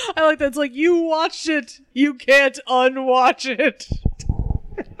like that. It's like, you watched it. You can't unwatch it.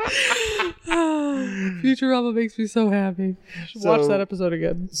 Futurama makes me so happy. Should watch that episode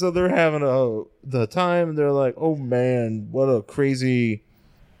again. So they're having the time, and they're like, oh man, what a crazy...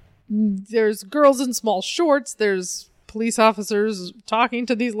 There's girls in small shorts. There's police officers talking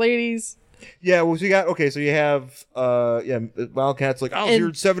to these ladies. Yeah, well, so you have Wildcat's like, I was here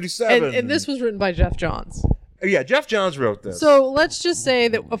in 77. And this was written by Jeff Johns. Yeah, Jeff Johns wrote this. So let's just say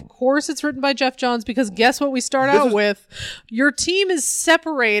that, of course, it's written by Jeff Johns, because guess what we start out with? Your team is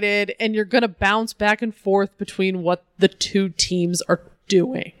separated, and you're going to bounce back and forth between what the two teams are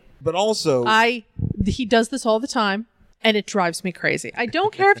doing. But also... He does this all the time, and it drives me crazy. I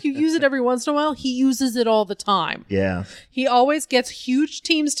don't care if you use it every once in a while. He uses it all the time. Yeah. He always gets huge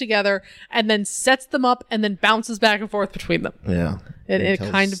teams together and then sets them up and then bounces back and forth between them. Yeah. It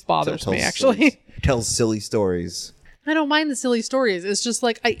kind of bothers me, actually. Tells silly stories. I don't mind the silly stories. It's just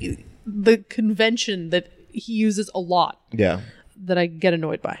like the convention that he uses a lot. Yeah. That I get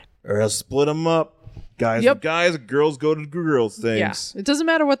annoyed by. Or he'll split them up. Guys Yep. with guys, girls go to girls things. Yeah. It doesn't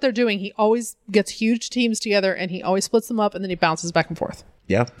matter what they're doing. He always gets huge teams together and he always splits them up and then he bounces back and forth.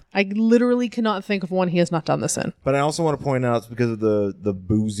 Yeah. I literally cannot think of one he has not done this in. But I also want to point out, because of the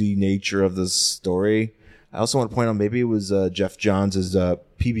boozy nature of this story, I also want to point out maybe it was Jeff Johns'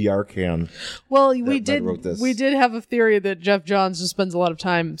 PBR can. Well, that wrote this. we did have a theory that Jeff Johns just spends a lot of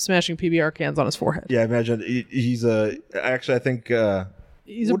time smashing PBR cans on his forehead. Yeah, imagine he's actually I think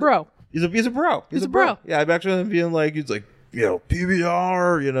He's a bro. He's a bro. He's a bro. Yeah, I'm actually being like, he's like,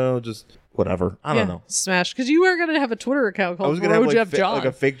 PBR, just whatever. I don't know. Smash. Because you were going to have a Twitter account I was called gonna Bro have Jeff Johns like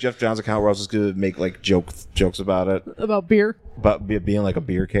a fake Jeff Johns account where I was just gonna make like jokes about it, about beer. about being like a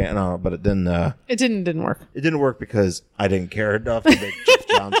beer can. No, but it didn't. It didn't work. It didn't work because I didn't care enough to make Jeff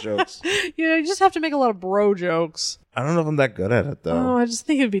Johns jokes. You just have to make a lot of bro jokes. I don't know if I'm that good at it though. Oh, I just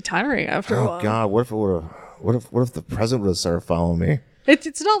think it'd be tiring after a Oh while. God, what if it would have? What if the president would have started following me?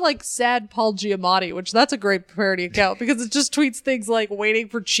 It's not like Sad Paul Giamatti, which that's a great parody account because it just tweets things like waiting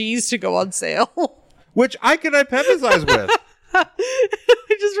for cheese to go on sale. Which I can empathize with. I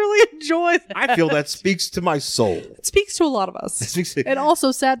just really enjoy that. I feel that speaks to my soul. It speaks to a lot of us. Speaks to- And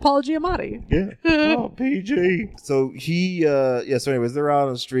also Sad Paul Giamatti. Yeah. Oh, PG. So he, so anyways, they're out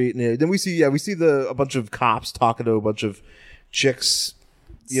on the street, and then we see a bunch of cops talking to a bunch of chicks,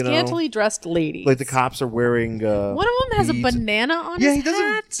 Scantily dressed ladies. like the cops are wearing. One of them has a beads. banana on Yeah, his he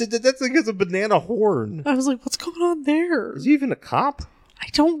hat. doesn't. That's like, he has a banana horn. I was like, what's going on there? Is he even a cop? I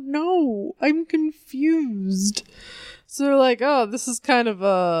don't know. I'm confused. So they're like, oh, this is kind of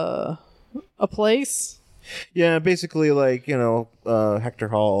a place. Yeah, basically, like, Hector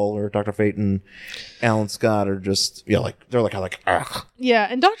Hall or Dr. Fate and Alan Scott are just, they're like, ugh. Yeah,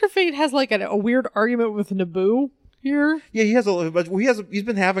 and Dr. Fate has like a weird argument with Naboo here. Yeah, he has he's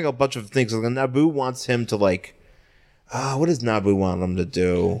been having a bunch of things. Like, Naboo wants him to, like, what does Naboo want him to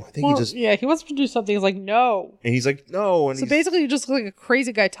do? I think he wants to do something. He's like, no. and he's like, no. And So basically, you just look like a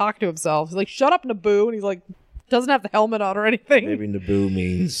crazy guy talking to himself. He's like, shut up, Naboo. And he's like, doesn't have the helmet on or anything. maybe Naboo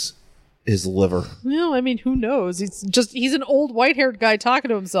means his liver. No, I mean, who knows? He's an old white-haired guy talking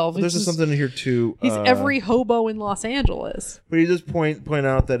to himself. There's just something in here, too. He's every hobo in Los Angeles. But he just point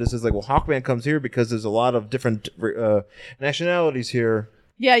out that it says, like, well, Hawkman comes here because there's a lot of different nationalities here.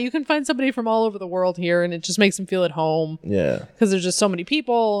 Yeah, you can find somebody from all over the world here, and it just makes him feel at home. Yeah. Because there's just so many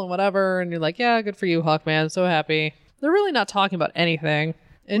people and whatever, and you're like, yeah, good for you, Hawkman. So happy. They're really not talking about anything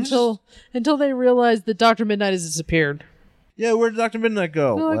until they realize that Dr. Midnight has disappeared. Yeah, where did Dr. Midnight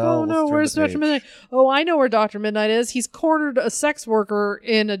go? They're like, Well, oh no, let's turn where's the Dr. page. Midnight? Oh, I know where Dr. Midnight is. He's cornered a sex worker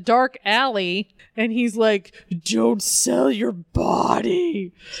in a dark alley, and he's like, don't sell your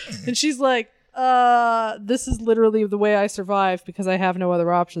body. And she's like, this is literally the way I survive because I have no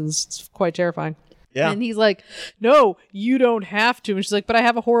other options. It's quite terrifying. Yeah. And he's like, no, you don't have to. And she's like, but I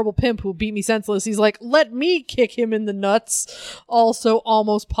have a horrible pimp who'll beat me senseless. He's like, let me kick him in the nuts. Also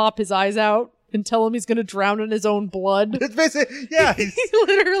almost pop his eyes out and tell him he's going to drown in his own blood. It's basically, yeah. He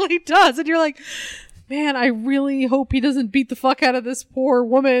literally does. And you're like, man, I really hope he doesn't beat the fuck out of this poor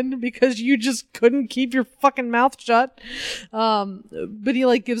woman because you just couldn't keep your fucking mouth shut. But he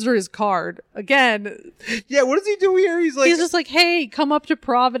like gives her his card again. Yeah, what does he do here? He's just like, hey, come up to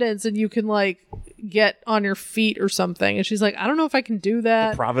Providence and you can like get on your feet or something. And she's like, I don't know if I can do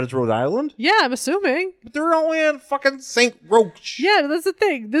that. Providence, Rhode Island? Yeah, I'm assuming. But they're only in fucking St. Roach. Yeah, that's the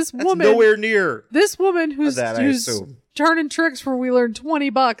thing. That's woman, nowhere near. This woman who's that, I assume. turning tricks for we learned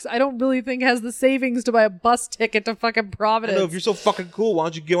 $20, I don't really think has the savings to buy a bus ticket to fucking Providence. I know, if you're so fucking cool, why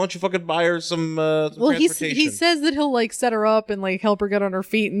don't you fucking buy her some transportation? He says that he'll like set her up and like help her get on her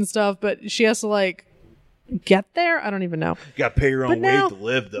feet and stuff, but she has to like get there. I don't even know. You gotta pay your own way to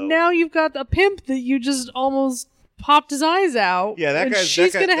live, though. Now you've got a pimp that you just almost popped his eyes out. Yeah, that guy's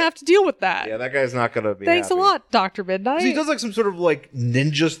she's gonna have to deal with that. Yeah, that guy's not gonna be. Thanks happy. a lot, Dr. Midnight. He does like some sort of like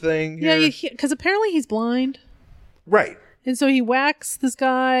ninja thing. Here. Yeah, because apparently he's blind. Right. And so he whacks this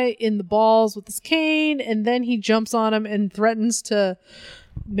guy in the balls with his cane, and then he jumps on him and threatens to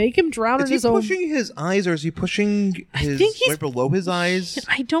make him drown in his own... Is he pushing his eyes, or is he pushing right below his eyes?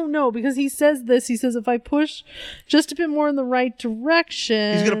 I don't know, because he says this. He says, if I push just a bit more in the right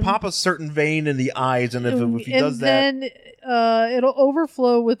direction... He's going to pop a certain vein in the eyes, and if he does that... then it'll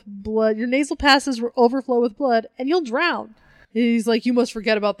overflow with blood. Your nasal passages will overflow with blood, and you'll drown. He's like, you must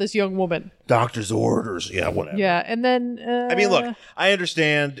forget about this young woman. Doctor's orders. Yeah, whatever. Yeah, and then... I mean, look, I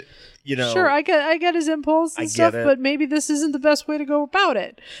understand... You know, sure, I get his impulse and stuff, but maybe this isn't the best way to go about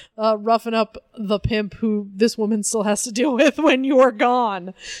it. Roughing up the pimp who this woman still has to deal with when you're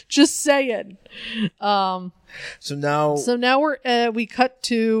gone. Just saying. So now we cut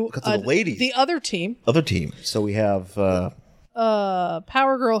to the ladies, the other team. So we have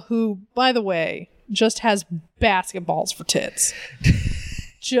Power Girl, who, by the way, just has basketballs for tits.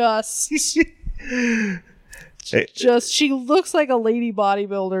 She looks like a lady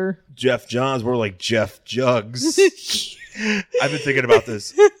bodybuilder. Jeff Johns, we're like Jeff Jugs. I've been thinking about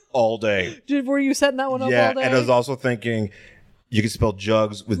this all day. Were you setting that one up all day? And I was also thinking you can spell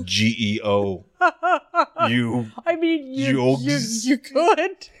Jugs with Geo. You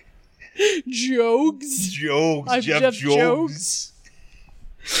could. Jogs. I'm Jeff Jogs.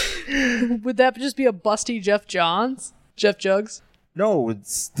 Would that just be a busty Jeff Johns? Jeff Jugs? No,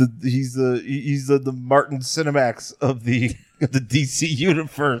 he's the Martin Cinemax of the DC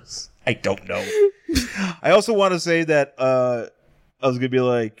universe. I don't know. I also want to say that I was gonna be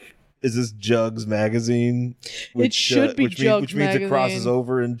like, is this Jugs magazine? It should be Jugs which means magazine. It crosses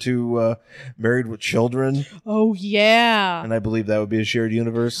over into Married with Children. Oh yeah, and I believe that would be a shared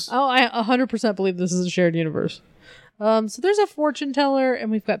universe. Oh, I 100% believe this is a shared universe. So there's a fortune teller, and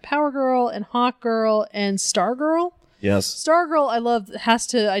we've got Power Girl and Hawk Girl and Star Girl. Yes. Stargirl, I love, has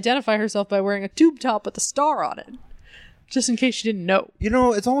to identify herself by wearing a tube top with a star on it. Just in case you didn't know. You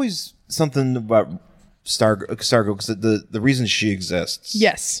know, it's always something about Stargirl, because the reason she exists.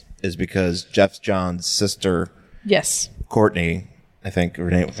 Yes. Is because Jeff Johns' sister. Yes. Courtney, I think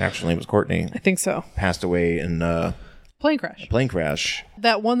her actual name was Courtney. I think so. Passed away in plane crash.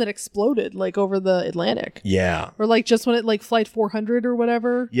 That one that exploded like over the Atlantic. Yeah. Or like just when it like Flight 400 or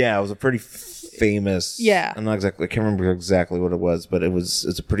whatever. Yeah, it was a pretty famous. Yeah. I can't remember exactly what it was, but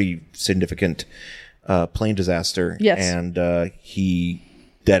it's a pretty significant plane disaster. Yes. And he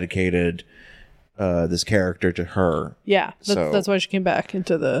dedicated this character to her. Yeah. That's why she came back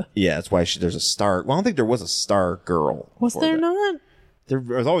into the. Yeah, that's why there's a star. Well, I don't think there was a Star Girl. Was there not? There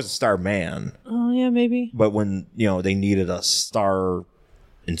was always a Star Man. Oh, yeah, maybe. But when, they needed a star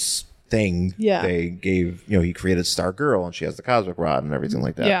thing, they gave, he created Star Girl, and she has the cosmic rod and everything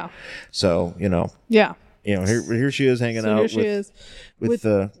like that. Yeah. So, Yeah. Here she is hanging out with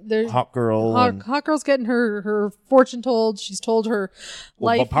the Hawk Girl. Hawk Girl's getting her fortune told. She's told her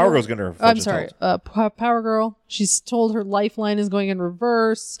life. Power Girl's getting her fortune told. Power Girl. She's told her lifeline is going in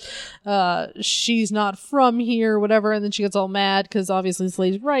reverse. She's not from here, whatever. And then she gets all mad because obviously this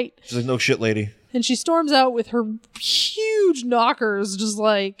lady's right. She's like, no shit, lady. And she storms out with her huge knockers, just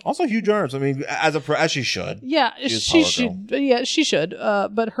like also huge arms. I mean, as she should. Yeah, she should. Yeah, she should.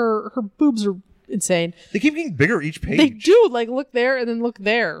 But her boobs are insane. They keep getting bigger each page. They do. Like, look there and then look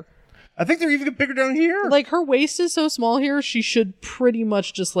there. I think they're even getting bigger down here. Like, her waist is so small here, she should pretty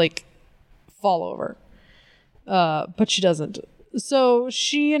much just, like, fall over. But she doesn't. So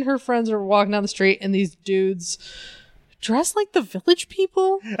she and her friends are walking down the street, and these dudes dressed like the Village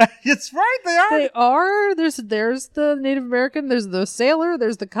People. It's right, they are. They are. There's the Native American, there's the sailor,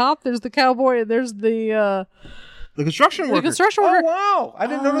 there's the cop, there's the cowboy, and there's the construction worker. Oh, wow. I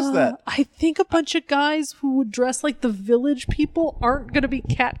didn't notice that. I think a bunch of guys who would dress like the Village People aren't going to be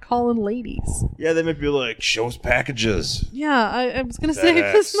catcalling ladies. Yeah, they might be like, show us packages. Yeah, I was going to say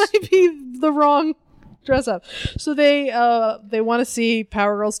this might be the wrong Dress up. So they want to see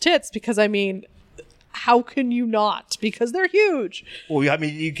Power Girl's tits because, I mean, how can you not? Because they're huge. Well, I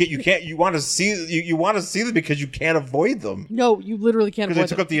mean, you want to see them because you can't avoid them. No, you literally can't Because avoid they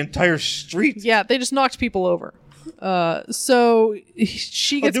took them. up the entire street. Yeah, they just knocked people over. So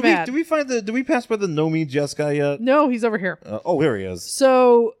she gets mad. Did we pass by the No Means Yes guy yet? No, he's over here. There he is.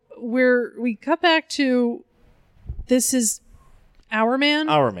 So we cut back to, this is Our Man.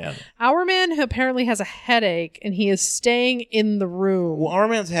 Our Man. Our Man apparently has a headache and he is staying in the room. Well, Our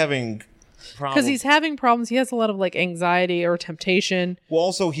Man's having problems. Because he's having problems. He has a lot of like anxiety or temptation. Well,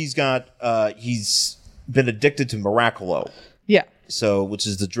 also he's been addicted to Miracolo. Yeah. So, which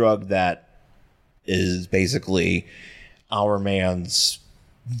is the drug that is basically Our Man's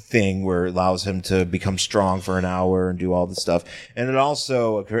thing, where it allows him to become strong for an hour and do all this stuff. And it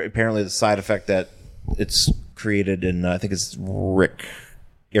also, apparently, the side effect that it's created in, I think it's Rick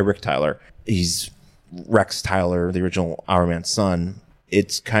Tyler. He's Rex Tyler, the original Our Man's son.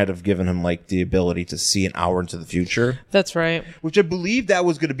 It's kind of given him like the ability to see an hour into the future. That's right. Which I believe that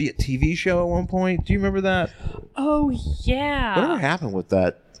was going to be a TV show at one point. Do you remember that? Oh, yeah. Whatever happened with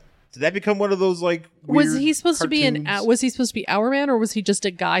that? Did that become one of those like weird Was he supposed cartoons? to be was he supposed to be Our Man, or was he just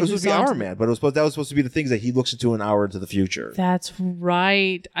a guy It was who's supposed to be on Our Man, but that was supposed to be the things that he looks into an hour into the future. That's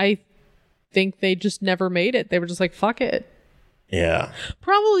right. I think they just never made it. They were just like, fuck it. Yeah.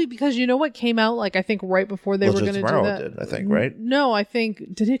 Probably because you know what came out, like, I think right before they were going to do that. Did, I think, right? No, I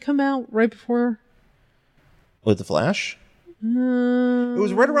think, did it come out right before? With The Flash? It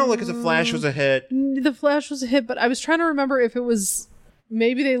was right around like as The Flash was a hit. The Flash was a hit, but I was trying to remember if it was,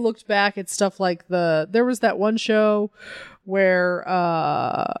 maybe they looked back at stuff like there was that one show where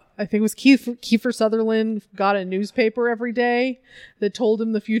I think it was Kiefer Sutherland got a newspaper every day that told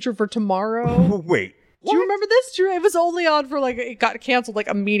him the future for tomorrow. Wait. Do you remember this? It was only on for like, it got canceled like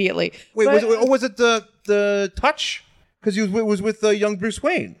immediately. Wait, But- was it the Touch? Because he was with young Bruce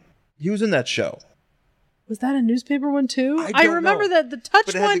Wayne. He was in that show. Was that a newspaper one too? I don't remember know. that the Touch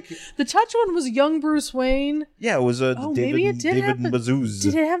But it had one. the- The Touch one was young Bruce Wayne. Yeah, it was Maybe it did David have Mazouz.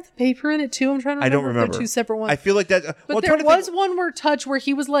 Did it have the paper in it too? I'm trying to remember. I don't if remember. they're two separate ones. I feel like that. But there was one where Touch where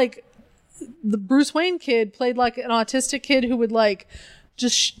he was like, the Bruce Wayne kid played like an autistic kid who would like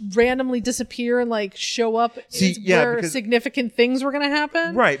just randomly disappear and like show up where because- significant things were going to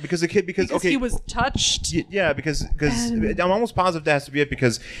happen. Right, because the kid because he was touched. Yeah, because I'm almost positive that has to be it,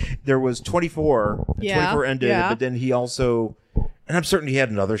 because there was 24. And Yeah, 24 ended, yeah. but then he also, and I'm certain he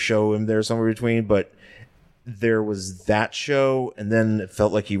had another show in there somewhere between, but there was that show, and then it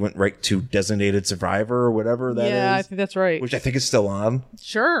felt like he went right to Designated Survivor or whatever that is. Yeah, I think that's right. Which I think is still on,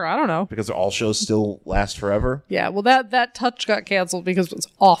 Sure, I don't know. because all shows still last forever. Yeah, well, that Touch got canceled because it was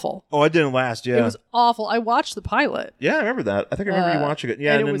awful. Oh, it didn't last, yeah. It was awful. I watched the pilot. Yeah, I remember that. I think I remember you watching it.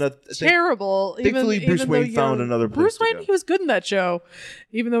 Yeah, and it was I think- terrible. thankfully, Bruce Wayne found another place Bruce to Wayne, go. he was good in that show,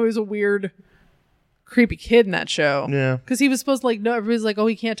 even though he was a weird, creepy kid in that show. Yeah. because he was supposed to like. No, everybody's like, "Oh,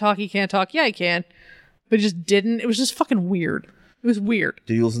 he can't talk. He can't talk." Yeah, he can, but he just didn't. It was just fucking weird. It was weird.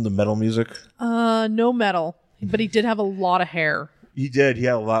 Did you listen to metal music? No metal, but he did have a lot of hair. He did. He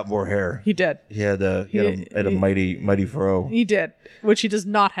had a lot more hair. He did. He had a mighty fro. He did, which he does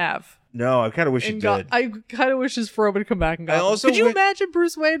not have. No, I kind of wish he And did. I kind of wish his fro would come back and go. I also Could you wi- imagine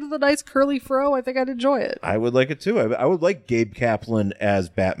Bruce Wayne with a nice curly fro? I think I'd enjoy it. I would like it too. I would like Gabe Kaplan as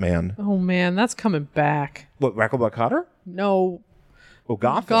Batman. Oh man, that's coming back. What, Rackleback Cotter? No, Oh,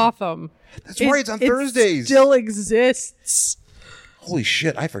 Gotham. Gotham. That's right. It's on Thursdays. Still exists. Holy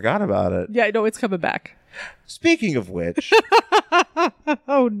shit! I forgot about it. Yeah, I know it's coming back. Speaking of which,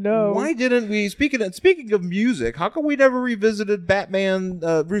 Oh no. why didn't we? Speaking of music, how come we never revisited Batman,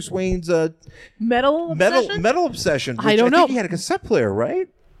 Bruce Wayne's Metal obsession? metal obsession? I which don't think know. he had a cassette player, right?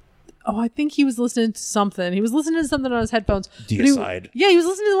 Oh, I think he was listening to something. He was listening to something on his headphones. But Deicide. He was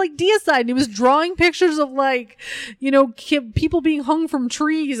listening to like Deicide, and he was drawing pictures of like, people being hung from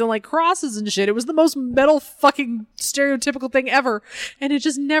trees and like crosses and shit. It was the most metal fucking stereotypical thing ever, and it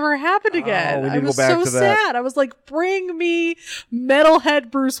just never happened again. we need I to was go back so to that. sad. I was like, bring me metalhead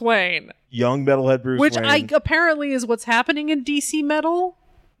Bruce Wayne, Young metalhead Bruce which Wayne. apparently is what's happening in DC metal.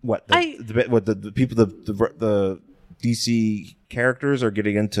 What the people the DC characters are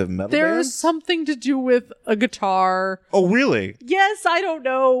getting into metal There's bands? something to do with a guitar. Oh, really? Yes, I don't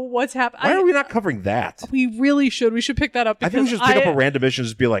know what's happening. Why are we not covering that? We really should. We should pick that up. I think we should just pick up a random issue and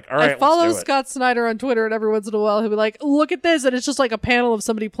just be like, all right, I follow let's do it. Scott Snyder on Twitter, and every once in a while he'll be like, "Look at this," and it's just like a panel of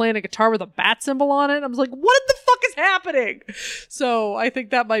somebody playing a guitar with a bat symbol on it. And I was like, "What the fuck is happening?" So I think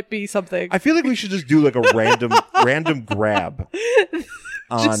that might be something. I feel like we should just do like a random grab.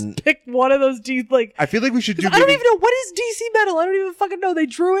 Just pick one of those I feel like we should do. I don't even know what is DC Metal. I don't even fucking know. They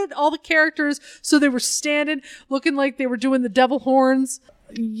drew it, all the characters, so they were standing, looking like they were doing the devil horns.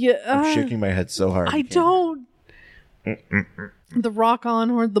 Yeah, I'm shaking my head so hard. I don't. The rock on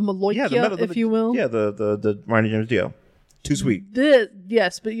horn, the Maloikia, if you will. Yeah, the Ronnie James Dio. Too sweet.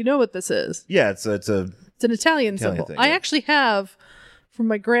 Yes, but you know what this is. Yeah, it's an Italian symbol. thing, I yeah. actually have from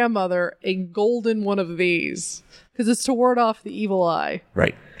my grandmother a golden one of these because it's to ward off the evil eye.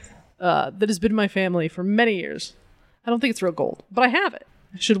 Right. That has been in my family for many years. I don't think it's real gold, but I have it.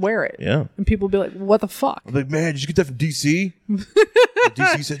 I should wear it. Yeah. And people will be like, what the fuck? I'm like, man, did you get that from DC?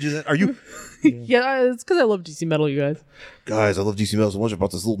 DC sent you that? Are you? Yeah, it's because I love DC Metal, you guys. Guys, I love DC Metal so much. I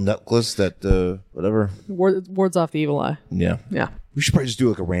bought this little necklace that, whatever. Wards off the evil eye. Yeah. Yeah. We should probably just do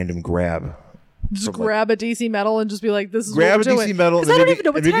like a random grab. Just grab a DC Metal and just be like, this is Grab what a we're DC doing. Metal. 'Cause I don't even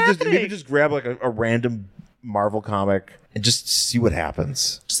know what's happening. Maybe just grab like a random Marvel comic and just see what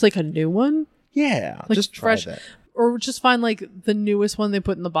happens. Just like a new one? Yeah. Like just try fresh. that. Or just find like the newest one they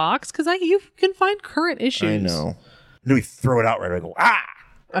put in the box because you can find current issues. I know. And then we throw it out right away. I go, ah!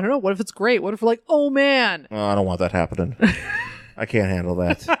 I don't know. What if it's great? What if we're like, oh man? Oh, I don't want that happening. I can't handle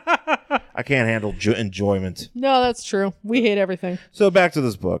that. I can't handle enjoyment. No, that's true. We hate everything. So back to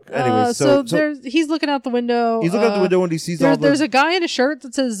this book. Anyway, so he's looking out the window. he's looking out the window and he sees all the... There's a guy in a shirt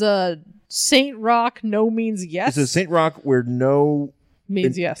that says Saint Rock no means yes. It says Saint Rock where no...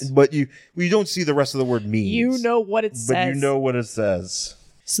 means yes. But you don't see the rest of the word means. You know what it says. But you know what it says.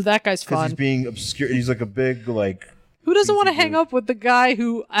 So that guy's Because fun. he's being obscure. He's like a big, like... Who doesn't want to hang up with the guy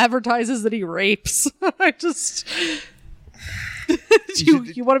who advertises that he rapes? I just...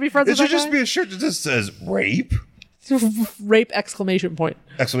 you want to be friends It with should that just guy? be a shirt that just says rape! Rape exclamation point.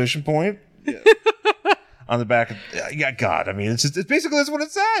 Exclamation point. Yeah. On the back. Yeah, God. I mean, it's basically that's what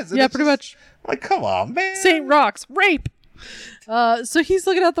it says. And Yeah, it's pretty much. Like, come on, man. Saint Rocks, rape. So he's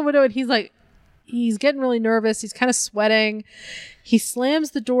looking out the window and he's getting really nervous. He's kind of sweating. He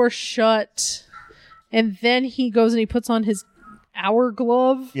slams the door shut, and then he goes and he puts on his hour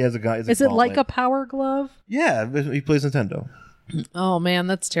glove. Yeah, as a guy. Is it like a power glove? Yeah, he plays Nintendo. Oh man,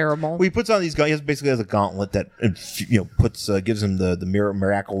 that's terrible. Well, he puts on these guys. He basically has a gauntlet that gives him the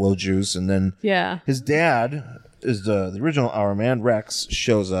Miracle juice, and then his dad is the original Hour Man Rex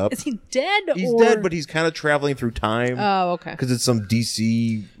shows up. Is he dead? He's dead, but he's kind of traveling through time. Oh, okay. Because it's some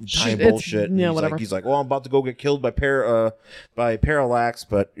DC time It's- bullshit. And yeah, he's whatever. He's like, well, I'm about to go get killed by Parallax,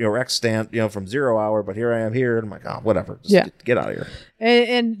 but Rex stand from 0 hour, but here I am here, and I'm like, oh, whatever. Just get out of here.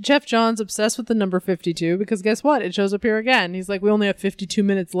 And Jeff John's obsessed with the number 52 because guess what? It shows up here again. He's like, we only have 52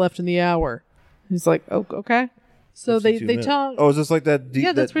 minutes left in the hour. He's like, oh, okay. So they talk. Oh, is this like that?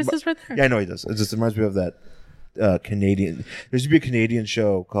 Yeah, that's what it says right there. Yeah, I know he does. It just reminds me of that Canadian. There used to be a Canadian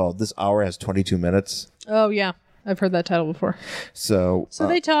show called This Hour Has 22 Minutes. Oh yeah, I've heard that title before. So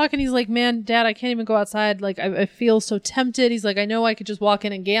they talk, and he's like, "Man, Dad, I can't even go outside. Like, I feel so tempted." He's like, "I know I could just walk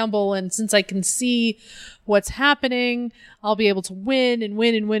in and gamble, and since I can see what's happening, I'll be able to win and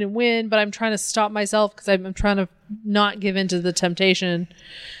win and win and win. But I'm trying to stop myself because I'm trying to not give in to the temptation."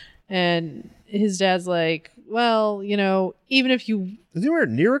 And his dad's like, "Well, even if you." Is anywhere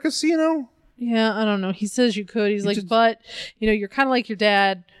near a casino? Yeah, I don't know. He says you could. He's like, but, you're kind of like your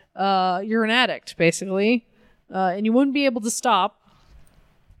dad. You're an addict, basically. And you wouldn't be able to stop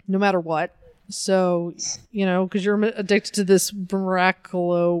no matter what. So, because you're addicted to this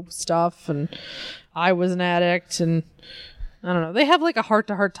Miraculo stuff. And I was an addict. And I don't know. They have like a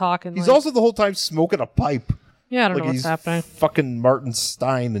heart-to-heart talk. And He's also the whole time smoking a pipe. Yeah, I don't know what's he's happening. Fucking Martin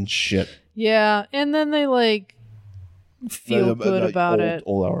Stein and shit. Yeah, and then they feel good about it.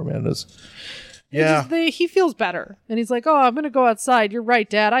 Old Hour Man is. Yeah. He feels better. And he's like, oh, I'm going to go outside. You're right,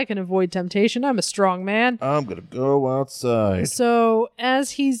 Dad. I can avoid temptation. I'm a strong man. I'm going to go outside. So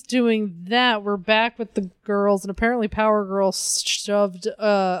as he's doing that, we're back with the girls. And apparently Power Girl shoved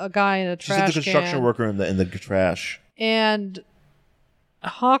a guy in a trash She's the construction can. worker in the trash. And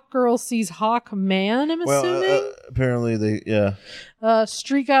Hawk Girl sees Hawk Man, I'm assuming. Apparently they,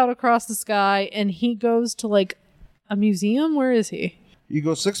 streak out across the sky. And he goes to a museum. Where is he? You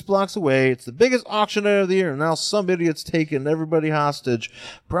go 6 blocks away. It's the biggest auction of the year. And now some idiot's taking everybody hostage.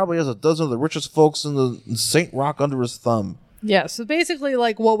 Probably has a dozen of the richest folks in St. Rock under his thumb. Yeah, so basically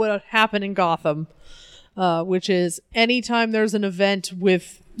what would happen in Gotham, which is anytime there's an event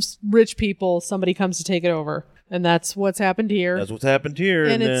with rich people, somebody comes to take it over. And that's what's happened here. That's what's happened here.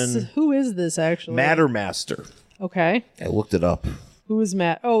 And then who is this actually? Mattermaster. Okay. I looked it up. Who is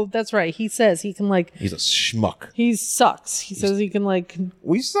Matt? Oh, that's right. He says he can like. He's a schmuck. He sucks. He says he can like.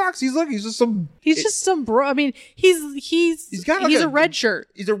 Well, he sucks. He's just some. He's just some bro. I mean, he's a red shirt.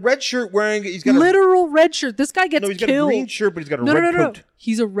 He's a red shirt wearing. He's got literal red shirt. This guy gets he's killed. got a green shirt, but he's got a red coat.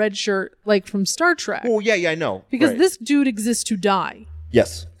 He's a red shirt like from Star Trek. Oh yeah, I know. Because Right. this dude exists to die.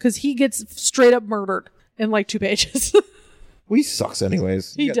 Yes. Because he gets straight up murdered in like 2 pages. Well, he sucks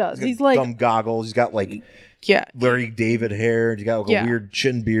anyways. He does. He's He's got like- dumb goggles. He's got like Yeah. Larry David hair. He's got like Yeah. a weird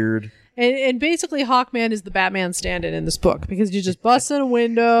chin beard. And basically, Hawkman is the Batman stand-in in this book because you just bust in a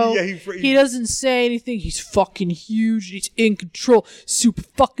window. Yeah, he doesn't say anything. He's fucking huge. He's in control. Super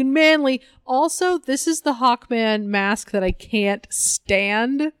fucking manly. Also, this is the Hawkman mask that I can't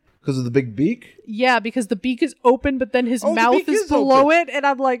stand. Because of the big beak? Yeah, because the beak is open, but then his Oh, the mouth beak is is below open. it, and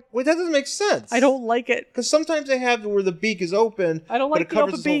I'm like, Wait, that doesn't make sense. I don't like it. Because sometimes they have where the beak is open, I don't but like it the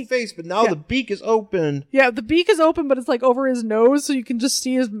covers open his whole beak. face. But now Yeah. the beak is open. Yeah, the beak is open, but it's like over his nose, so you can just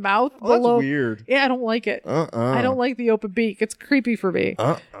see his mouth Oh, that's below. weird. Yeah, I don't like it. I don't like the open beak. It's creepy for me.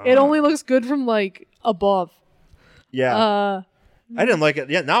 Uh-uh. It only looks good from like above. Yeah. I didn't like it.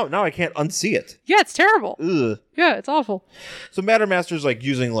 Yeah, now I can't unsee it. Yeah, it's terrible. Ugh. Yeah, it's awful. So Mattermaster's like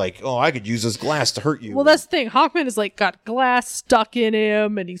using I could use this glass to hurt you. Well, that's the thing. Hawkman is like got glass stuck in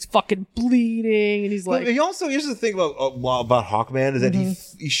him, and he's fucking bleeding, and he's But like, he also, here's the thing about Hawkman is that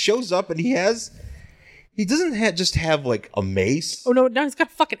he shows up and he doesn't just have like a mace. oh no, now he's got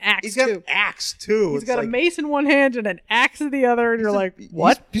a fucking axe He's got too. an axe too. He's It's got a like- mace in one hand and an axe in the other, and you're like,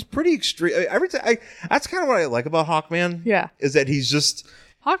 what? He's pretty extreme. Every time, that's kind of what I like about Hawkman. Yeah. is that he's just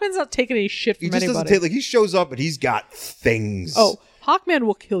Hawkman's not taking any shit from he just anybody. doesn't take he shows up and he's got things. Oh, Hawkman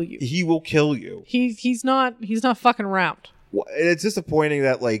will kill you. he will kill you. He's not fucking around. And it's disappointing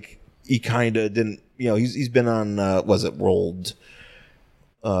that he kind of didn't. He's been on was it World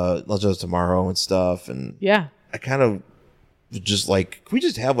Legends of Tomorrow and stuff, and Yeah. I kind of just can we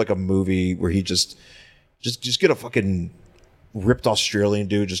just have a movie where he just get a fucking ripped Australian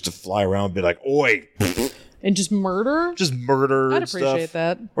dude just to fly around and be like, oi, And just murder? just murder I'd and appreciate stuff.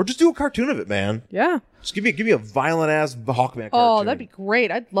 that. Or just do a cartoon of it, man. Yeah. Just give me a violent ass Hawkman cartoon. Oh, that'd be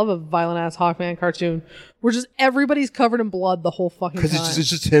great. I'd love a violent ass Hawkman cartoon where just everybody's covered in blood the whole fucking time. because it's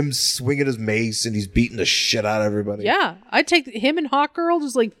just him swinging his mace and he's beating the shit out of everybody. Yeah. I'd take him and Hawkgirl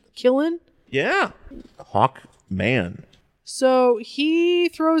just like killing. Yeah. Hawkman. So he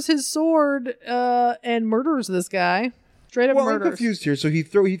throws his sword and murders this guy. Straight up Well, I'm murders. confused here. So he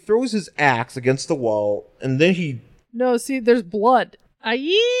throws his axe against the wall and then he No, see, there's blood.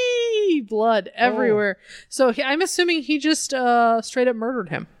 Aye, blood Oh. everywhere. So I'm assuming he just straight up murdered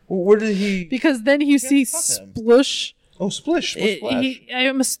him where did he because then you see cut him. Splush. Oh, splish.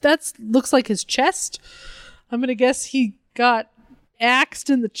 That looks like his chest. I'm gonna guess he got axed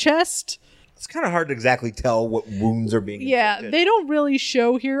in the chest. It's kind of hard to exactly tell what wounds are being Yeah, inflicted. they don't really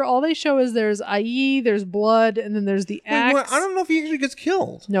show here. All they show is there's IE, there's blood, and then there's the Wait, axe. I don't know if he actually gets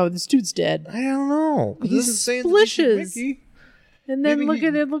killed. No, this dude's dead. I don't know. 'Cause He this is saying that this is splishes. Mickey. And then Maybe look he-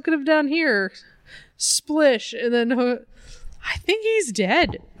 at him down here, splish, and then I think he's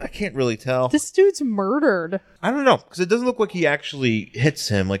dead. I can't really tell. This dude's murdered. I don't know because it doesn't look like he actually hits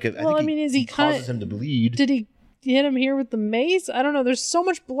him. I think is he causes kinda- him to bleed. Did he hit him here with the mace? I don't know. There's so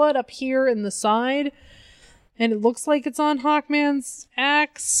much blood up here in the side, and it looks like it's on Hawkman's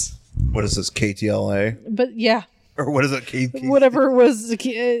axe. What is this, KTLA? But yeah, Or what is it, KT? whatever it was, Shout out to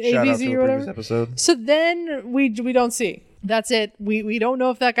ABC a or previous whatever. episode. So then we don't see. That's it. We don't know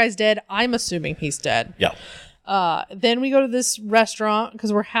if that guy's dead. I'm assuming he's dead. Yeah. Then we go to this restaurant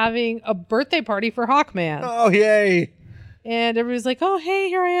because we're having a birthday party for Hawkman. Oh, yay. And everybody's like, oh, hey,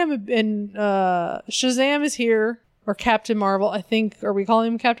 here I am. And Shazam is here. Or Captain Marvel, I think. Are we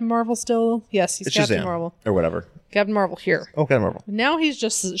calling him Captain Marvel still? Yes, he's It's Captain Shazam. Marvel. Or whatever. Captain Marvel here. Okay, Marvel. Now he's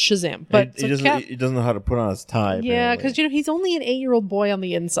just Shazam. But he doesn't know how to put on his tie. yeah, because he's only an 8-year-old boy on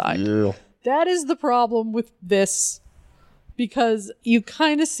the inside. Yeah. That is the problem with this. Because you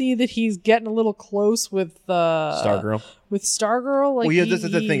kind of see that he's getting a little close with Stargirl. With Stargirl. Like Well, yeah, this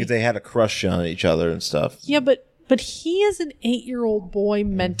is the thing, is they had a crush on each other and stuff. Yeah, but he is an 8-year-old boy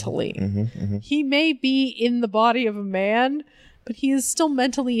mentally. He may be in the body of a man, but he is still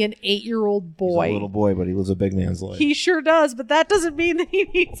mentally an 8-year-old boy. He's a little boy, but he lives a big man's life. He sure does, but that doesn't mean that he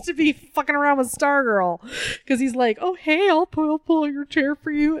needs to be fucking around with Stargirl. Because he's like, oh, hey, I'll pull your chair for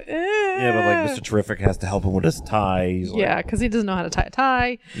you. Yeah, but like Mr. Terrific has to help him with his tie. He's like, Yeah, because he doesn't know how to tie a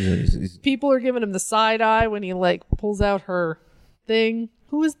tie. he's- People are giving him the side eye when he, like, pulls out her thing.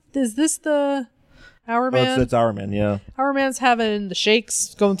 Is this the Our Man. That's Our Man, yeah. Our Man's having the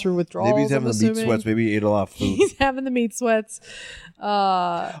shakes, going through withdrawals. Maybe he's having I'm the meat assuming. sweats. Maybe he ate a lot of food. He's having the meat sweats.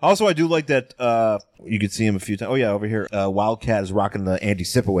 Also, I do like that you could see him a few times. Oh, yeah, over here. Wildcat is rocking the Andy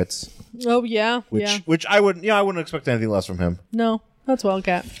Sipowicz, Oh yeah, yeah. which I wouldn't expect anything less from him. No, that's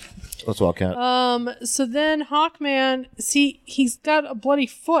Wildcat. That's Wildcat. So then Hawkman, see, he's got a bloody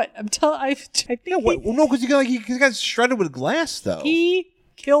foot. I think No, because he got shredded with glass, though. he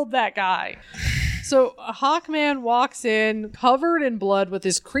killed that guy. So Hawkman walks in covered in blood with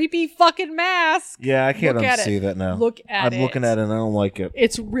his creepy fucking mask. Yeah, I can't Look at unsee it. that now. Look at I'm it. looking at it and I don't like it.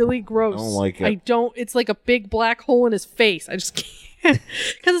 It's really gross. I don't like it. It's like a big black hole in his face. I just can't.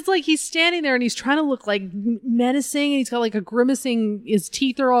 Because it's like he's standing there and he's trying to look like menacing and he's got like a grimacing, his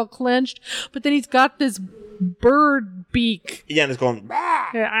teeth are all clenched, but then he's got this bird beak. Yeah, and it's going,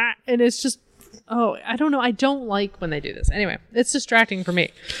 Yeah, and it's just, I don't know. I don't like when they do this. Anyway, it's distracting for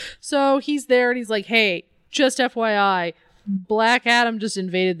me. So he's there and he's like, hey, just FYI, Black Adam just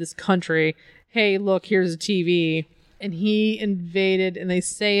invaded this country. Hey, look, here's a TV. And he invaded, and they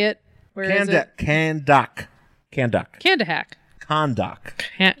say it. Where is it? Kahndaq. Kandahak. Kahndaq.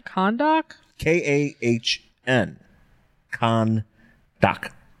 Kahndaq? Kahn.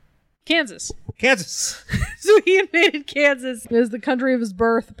 Kahndaq. Kansas. Kansas. So he invaded Kansas. It is the country of his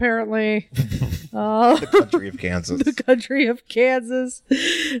birth, apparently. The country of Kansas. The country of Kansas.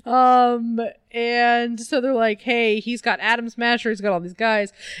 And so they're like, hey, he's got Atom Smasher, he's got all these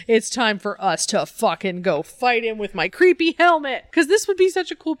guys. It's time for us to fucking go fight him with my creepy helmet. Because this would be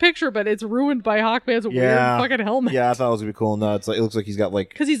such a cool picture, but it's ruined by Hawkman's weird fucking helmet. Yeah, I thought it was gonna be cool. No, it looks like he's got like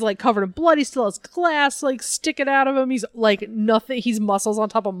Because he's like covered in blood, he still has glass like sticking out of him. He's like nothing, he's muscles on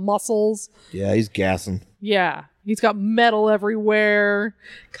top of muscles. yeah, he's gassing. Yeah. He's got metal everywhere.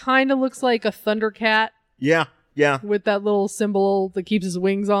 Kind of looks like a Thundercat Yeah. with that little symbol that keeps his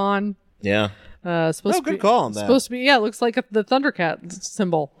wings on. Yeah. Supposed to good be, call on that. Supposed to be, yeah, it looks like the Thundercat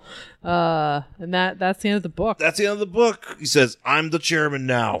symbol. And that's the end of the book. That's the end of the book. He says, I'm the chairman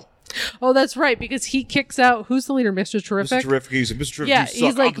now. Oh, that's right, because he kicks out, who's the leader, Mr. Terrific? Mr. Terrific. He's like, Mr. Terrific, Yeah, you suck.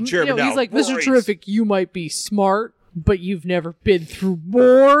 he's like, I'm the chairman now. he's like, Mr. Right. Terrific, you might be smart, but you've never been through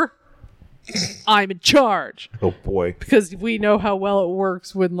war. I'm in charge. Oh, boy. Because we know how well it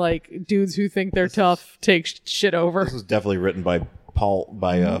works when like dudes who think they're tough take shit over. This was definitely written by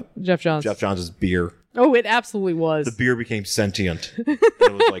Jeff Johns. Jeff Johns' beer. Oh, it absolutely was. The beer became sentient. It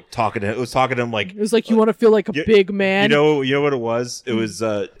was like talking to him. It was talking to him like, It was like, you want to feel like a big man. you know what it was? It was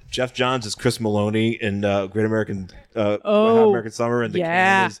Jeff Johns is Chris Maloney in Great American Hot American Summer, and the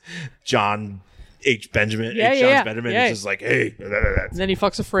yeah. can is John H. Benjamin. Yeah, H. yeah, Johns Benjamin. yeah. It's just like, hey. And then he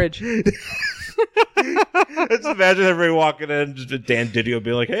fucks a fridge. Just imagine everybody walking in, just Dan Didio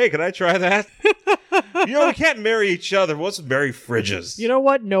being like, hey, can I try that? We can't marry each other. Let's marry fridges. You know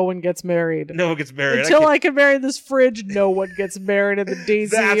what? No one gets married. No one gets married. Until I can marry this fridge, no one gets married in the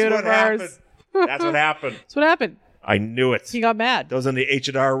DC That's universe. what happened. That's what happened. That's what happened. I knew it. He got mad. Those on the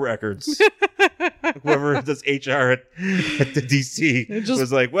H&R records. Whoever does HR at the DC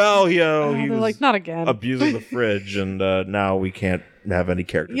was like, well, he they're was like, not again. abusing the fridge, and now we can't have any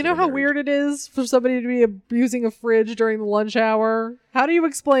characters. You know how weird it is for somebody to be abusing a fridge during the lunch hour? How do you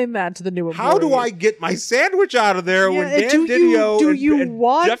explain that to the new employee? How do I get my sandwich out of there when Dan do Didio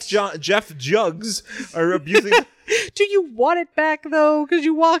want- and Jeff Jugs are abusing? Do you want it back though? Because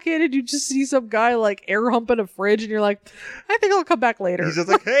you walk in and you just see some guy like air humping a fridge, and you're like, I think I'll come back later. He's just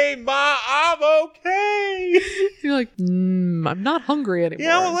like, hey, Ma, I'm okay. You're like, I'm not hungry anymore.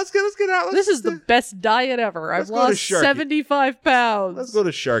 Yeah, well, let's get out. This is the best diet ever. I've go to lost Sharky. 75 pounds. Let's go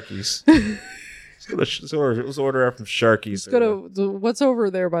to Sharky's. Let's order from Sharky's. Go to what's over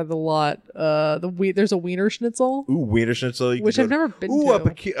there by the lot. There's a Wiener Schnitzel. Ooh, Wiener Schnitzel. Which I've never been to.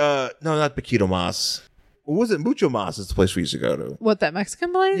 No, not Paquito Mas. What was it? Mucho Mas is the place we used to go to. What, that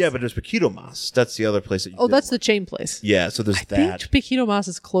Mexican place? Yeah, but there's Paquito Mas. That's the other place that you that's the chain place. Yeah, so there's I that. think Paquito Mas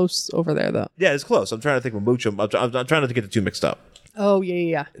is close over there though. Yeah, it's close. I'm trying to think of Mucho. I'm trying not to get the two mixed up. Oh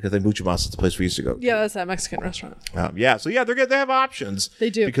yeah. Because I think Mucho Mas is the place we used to go to. Yeah, that's that Mexican restaurant. So they have options. They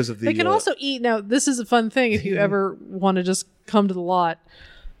do. Because of the. They can also eat. Now, this is a fun thing if you ever want to just come to the lot.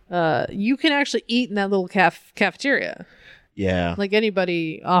 You can actually eat in that little cafeteria. Yeah. Like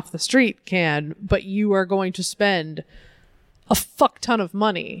anybody off the street can, but you are going to spend a fuck ton of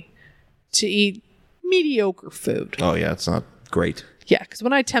money to eat mediocre food. Oh, yeah, it's not great. Yeah, because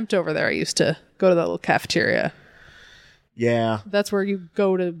when I temped over there, I used to go to that little cafeteria. Yeah. That's where you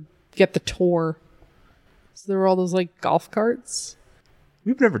go to get the tour. So there were all those like golf carts.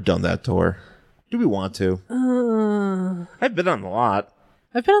 We've never done that tour. Do we want to? I've been on a lot.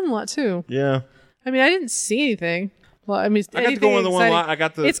 I've been on a lot too. Yeah. I mean, I didn't see anything. Well, I mean, I got to go on the one lot. I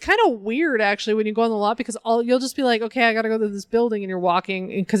got the. It's kind of weird actually when you go on the lot because you'll just be like, okay, I got to go to this building, and you're walking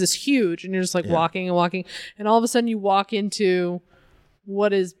because it's huge, and you're just like walking and walking, and all of a sudden you walk into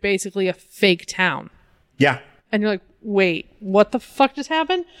what is basically a fake town. Yeah. And you're like, wait, what the fuck just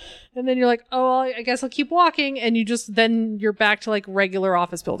happened? And then you're like, oh, well, I guess I'll keep walking, and then you're back to like regular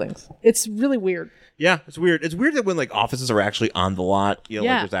office buildings. It's really weird. Yeah, it's weird. It's weird that when like offices are actually on the lot, like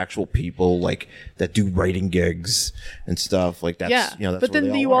there's actual people like that do writing gigs and stuff like that. That's but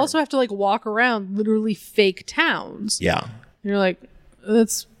then you also have to like walk around literally fake towns. Yeah, and you're like,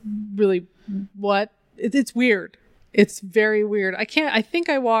 that's really what? It's weird. It's very weird. I think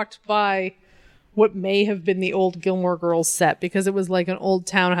I walked by what may have been the old Gilmore Girls set because it was like an old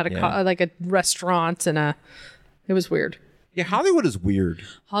town had like a restaurant and it was weird. Yeah, Hollywood is weird.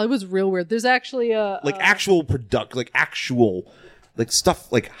 Hollywood's real weird. There's actually actual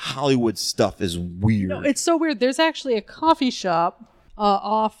stuff like Hollywood stuff is weird. No, it's so weird. There's actually a coffee shop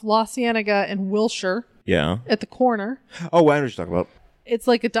off La Cienega and Wilshire. Yeah. At the corner. Oh, I know what you're talking about. It's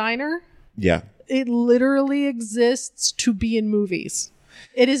like a diner. Yeah. It literally exists to be in movies.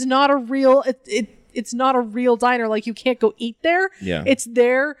 It is not a real it's not a real diner. Like you can't go eat there. Yeah. It's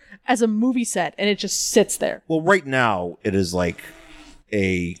there as a movie set and it just sits there. Well, right now it is like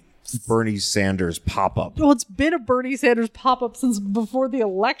a Bernie Sanders pop-up. Well, it's been a Bernie Sanders pop-up since before the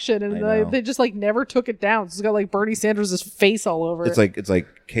election and they just like never took it down. It's got like Bernie Sanders' face all over it. It's like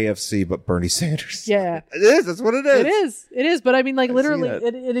KFC but Bernie Sanders. Yeah. It is. That's what it is. It is. But I mean like literally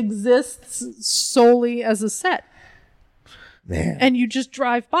it exists solely as a set. Man. And you just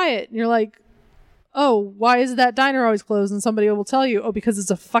drive by it and you're like, oh, why is that diner always closed? And somebody will tell you, oh, because it's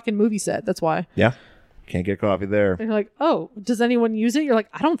a fucking movie set. That's why. Yeah. Can't get coffee there. And you're like, oh, does anyone use it? You're like,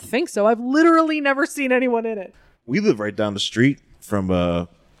 I don't think so. I've literally never seen anyone in it. We live right down the street from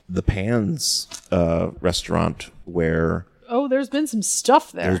the Pans restaurant where... Oh, there's been some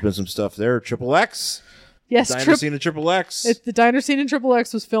stuff there. There's been some stuff there. Triple X. Yes, Diner scene at Triple X. The diner scene in Triple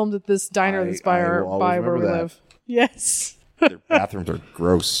X was filmed at this diner that's by where we live. Yes. Their bathrooms are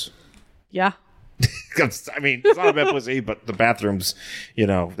gross. Yeah. I mean, it's not a bad place to eat, but the bathrooms, they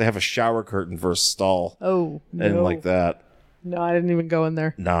have a shower curtain for a stall. Oh, no. And like that. No, I didn't even go in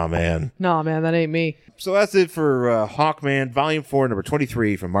there. Nah, man, that ain't me. So that's it for Hawkman, Volume 4, number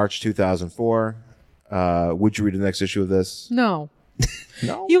 23 from March 2004. Would you read the next issue of this? No.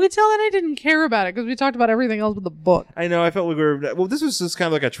 No? You could tell that I didn't care about it because we talked about everything else but the book. I know. I felt like this was just kind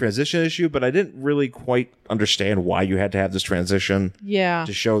of like a transition issue, but I didn't really quite understand why you had to have this transition. Yeah.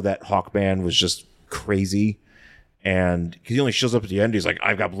 To show that Hawkman was just crazy. And because he only shows up at the end, he's like,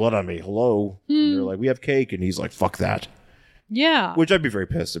 I've got blood on me. Hello. And they're like, we have cake. And he's like, fuck that. Yeah. Which I'd be very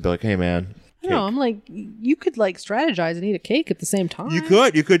pissed. I'd be like, hey, man. No, I'm like, you could like strategize and eat a cake at the same time. You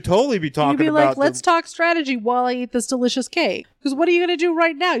could totally be talking about. You'd be like, let's talk strategy while I eat this delicious cake. Because what are you going to do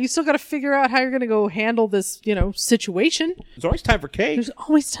right now? You still got to figure out how you're going to go handle this, situation. There's always time for cake. There's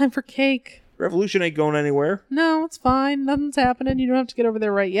always time for cake. Revolution ain't going anywhere. No, it's fine. Nothing's happening. You don't have to get over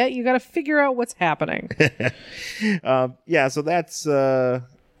there right yet. You got to figure out what's happening. Yeah, so that's the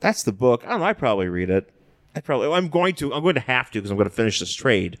book. I don't know. I'd probably read it. I'm going to have to because I'm going to finish this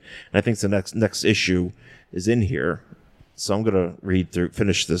trade, and I think the next issue is in here, so I'm going to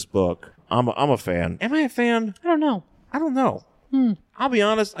finish this book. I'm a fan. Am I a fan? I don't know. I'll be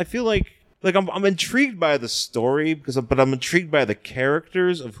honest. I feel like I'm intrigued by the story but I'm intrigued by the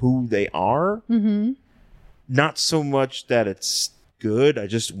characters of who they are. Mm-hmm. Not so much that it's good. I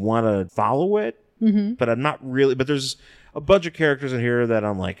just want to follow it, but I'm not really. But there's a bunch of characters in here that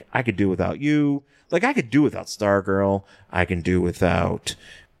I'm like, I could do without you. Like, I could do without Stargirl. I can do without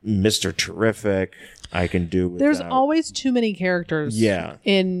Mr. Terrific. I can do without... There's always too many characters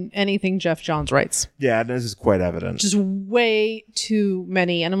in anything Jeff Johns writes. Yeah, this is quite evident. Just way too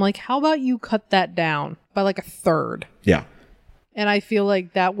many. And I'm like, how about you cut that down by like a third? Yeah. And I feel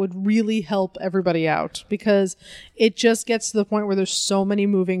like that would really help everybody out because it just gets to the point where there's so many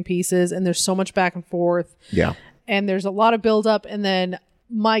moving pieces and there's so much back and forth. Yeah. And there's a lot of buildup and then...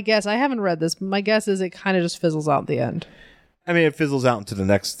 My guess, I haven't read this, but my guess is it kind of just fizzles out at the end. I mean, it fizzles out into the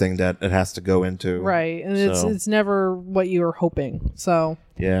next thing that it has to go into. Right. And it's never what you were hoping. So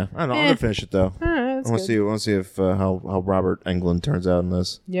yeah. I don't know. I'm going to finish it, though. All right. I want to see if how Robert Englund turns out in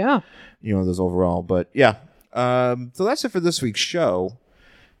this. Yeah. This overall. But yeah. So that's it for this week's show.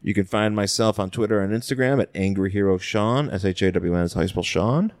 You can find myself on Twitter and Instagram at Angry Hero Sean, SHAWN is how you spell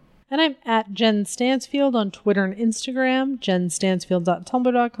Sean. And I'm at Jen Stansfield on Twitter and Instagram,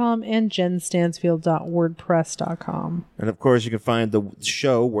 jenstansfield.tumblr.com, and jenstansfield.wordpress.com. And of course, you can find the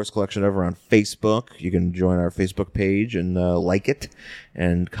show, Worst Collection Ever, on Facebook. You can join our Facebook page and like it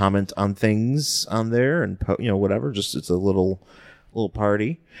and comment on things on there and, whatever. Just it's a little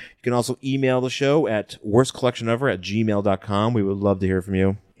party. You can also email the show at worstcollectionever@gmail.com. We would love to hear from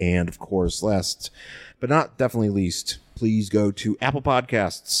you. And of course, last but not definitely least, please go to Apple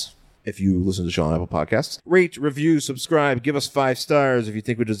Podcasts. If you listen to the show on Apple Podcasts, rate, review, subscribe, give us 5 stars if you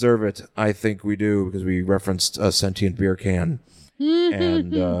think we deserve it. I think we do, because we referenced a sentient beer can.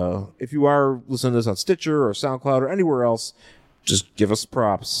 And if you are listening to this on Stitcher or SoundCloud or anywhere else, just give us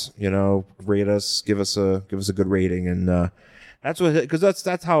props. Rate us, give us a good rating, and because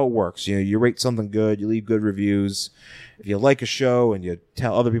that's how it works. You rate something good, you leave good reviews. If you like a show and you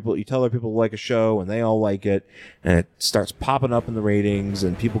tell other people to like a show and they all like it, and it starts popping up in the ratings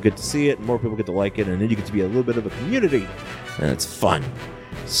and people get to see it and more people get to like it, and then you get to be a little bit of a community, and it's fun.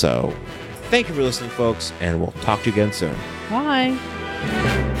 So thank you for listening, folks, and we'll talk to you again soon. Bye.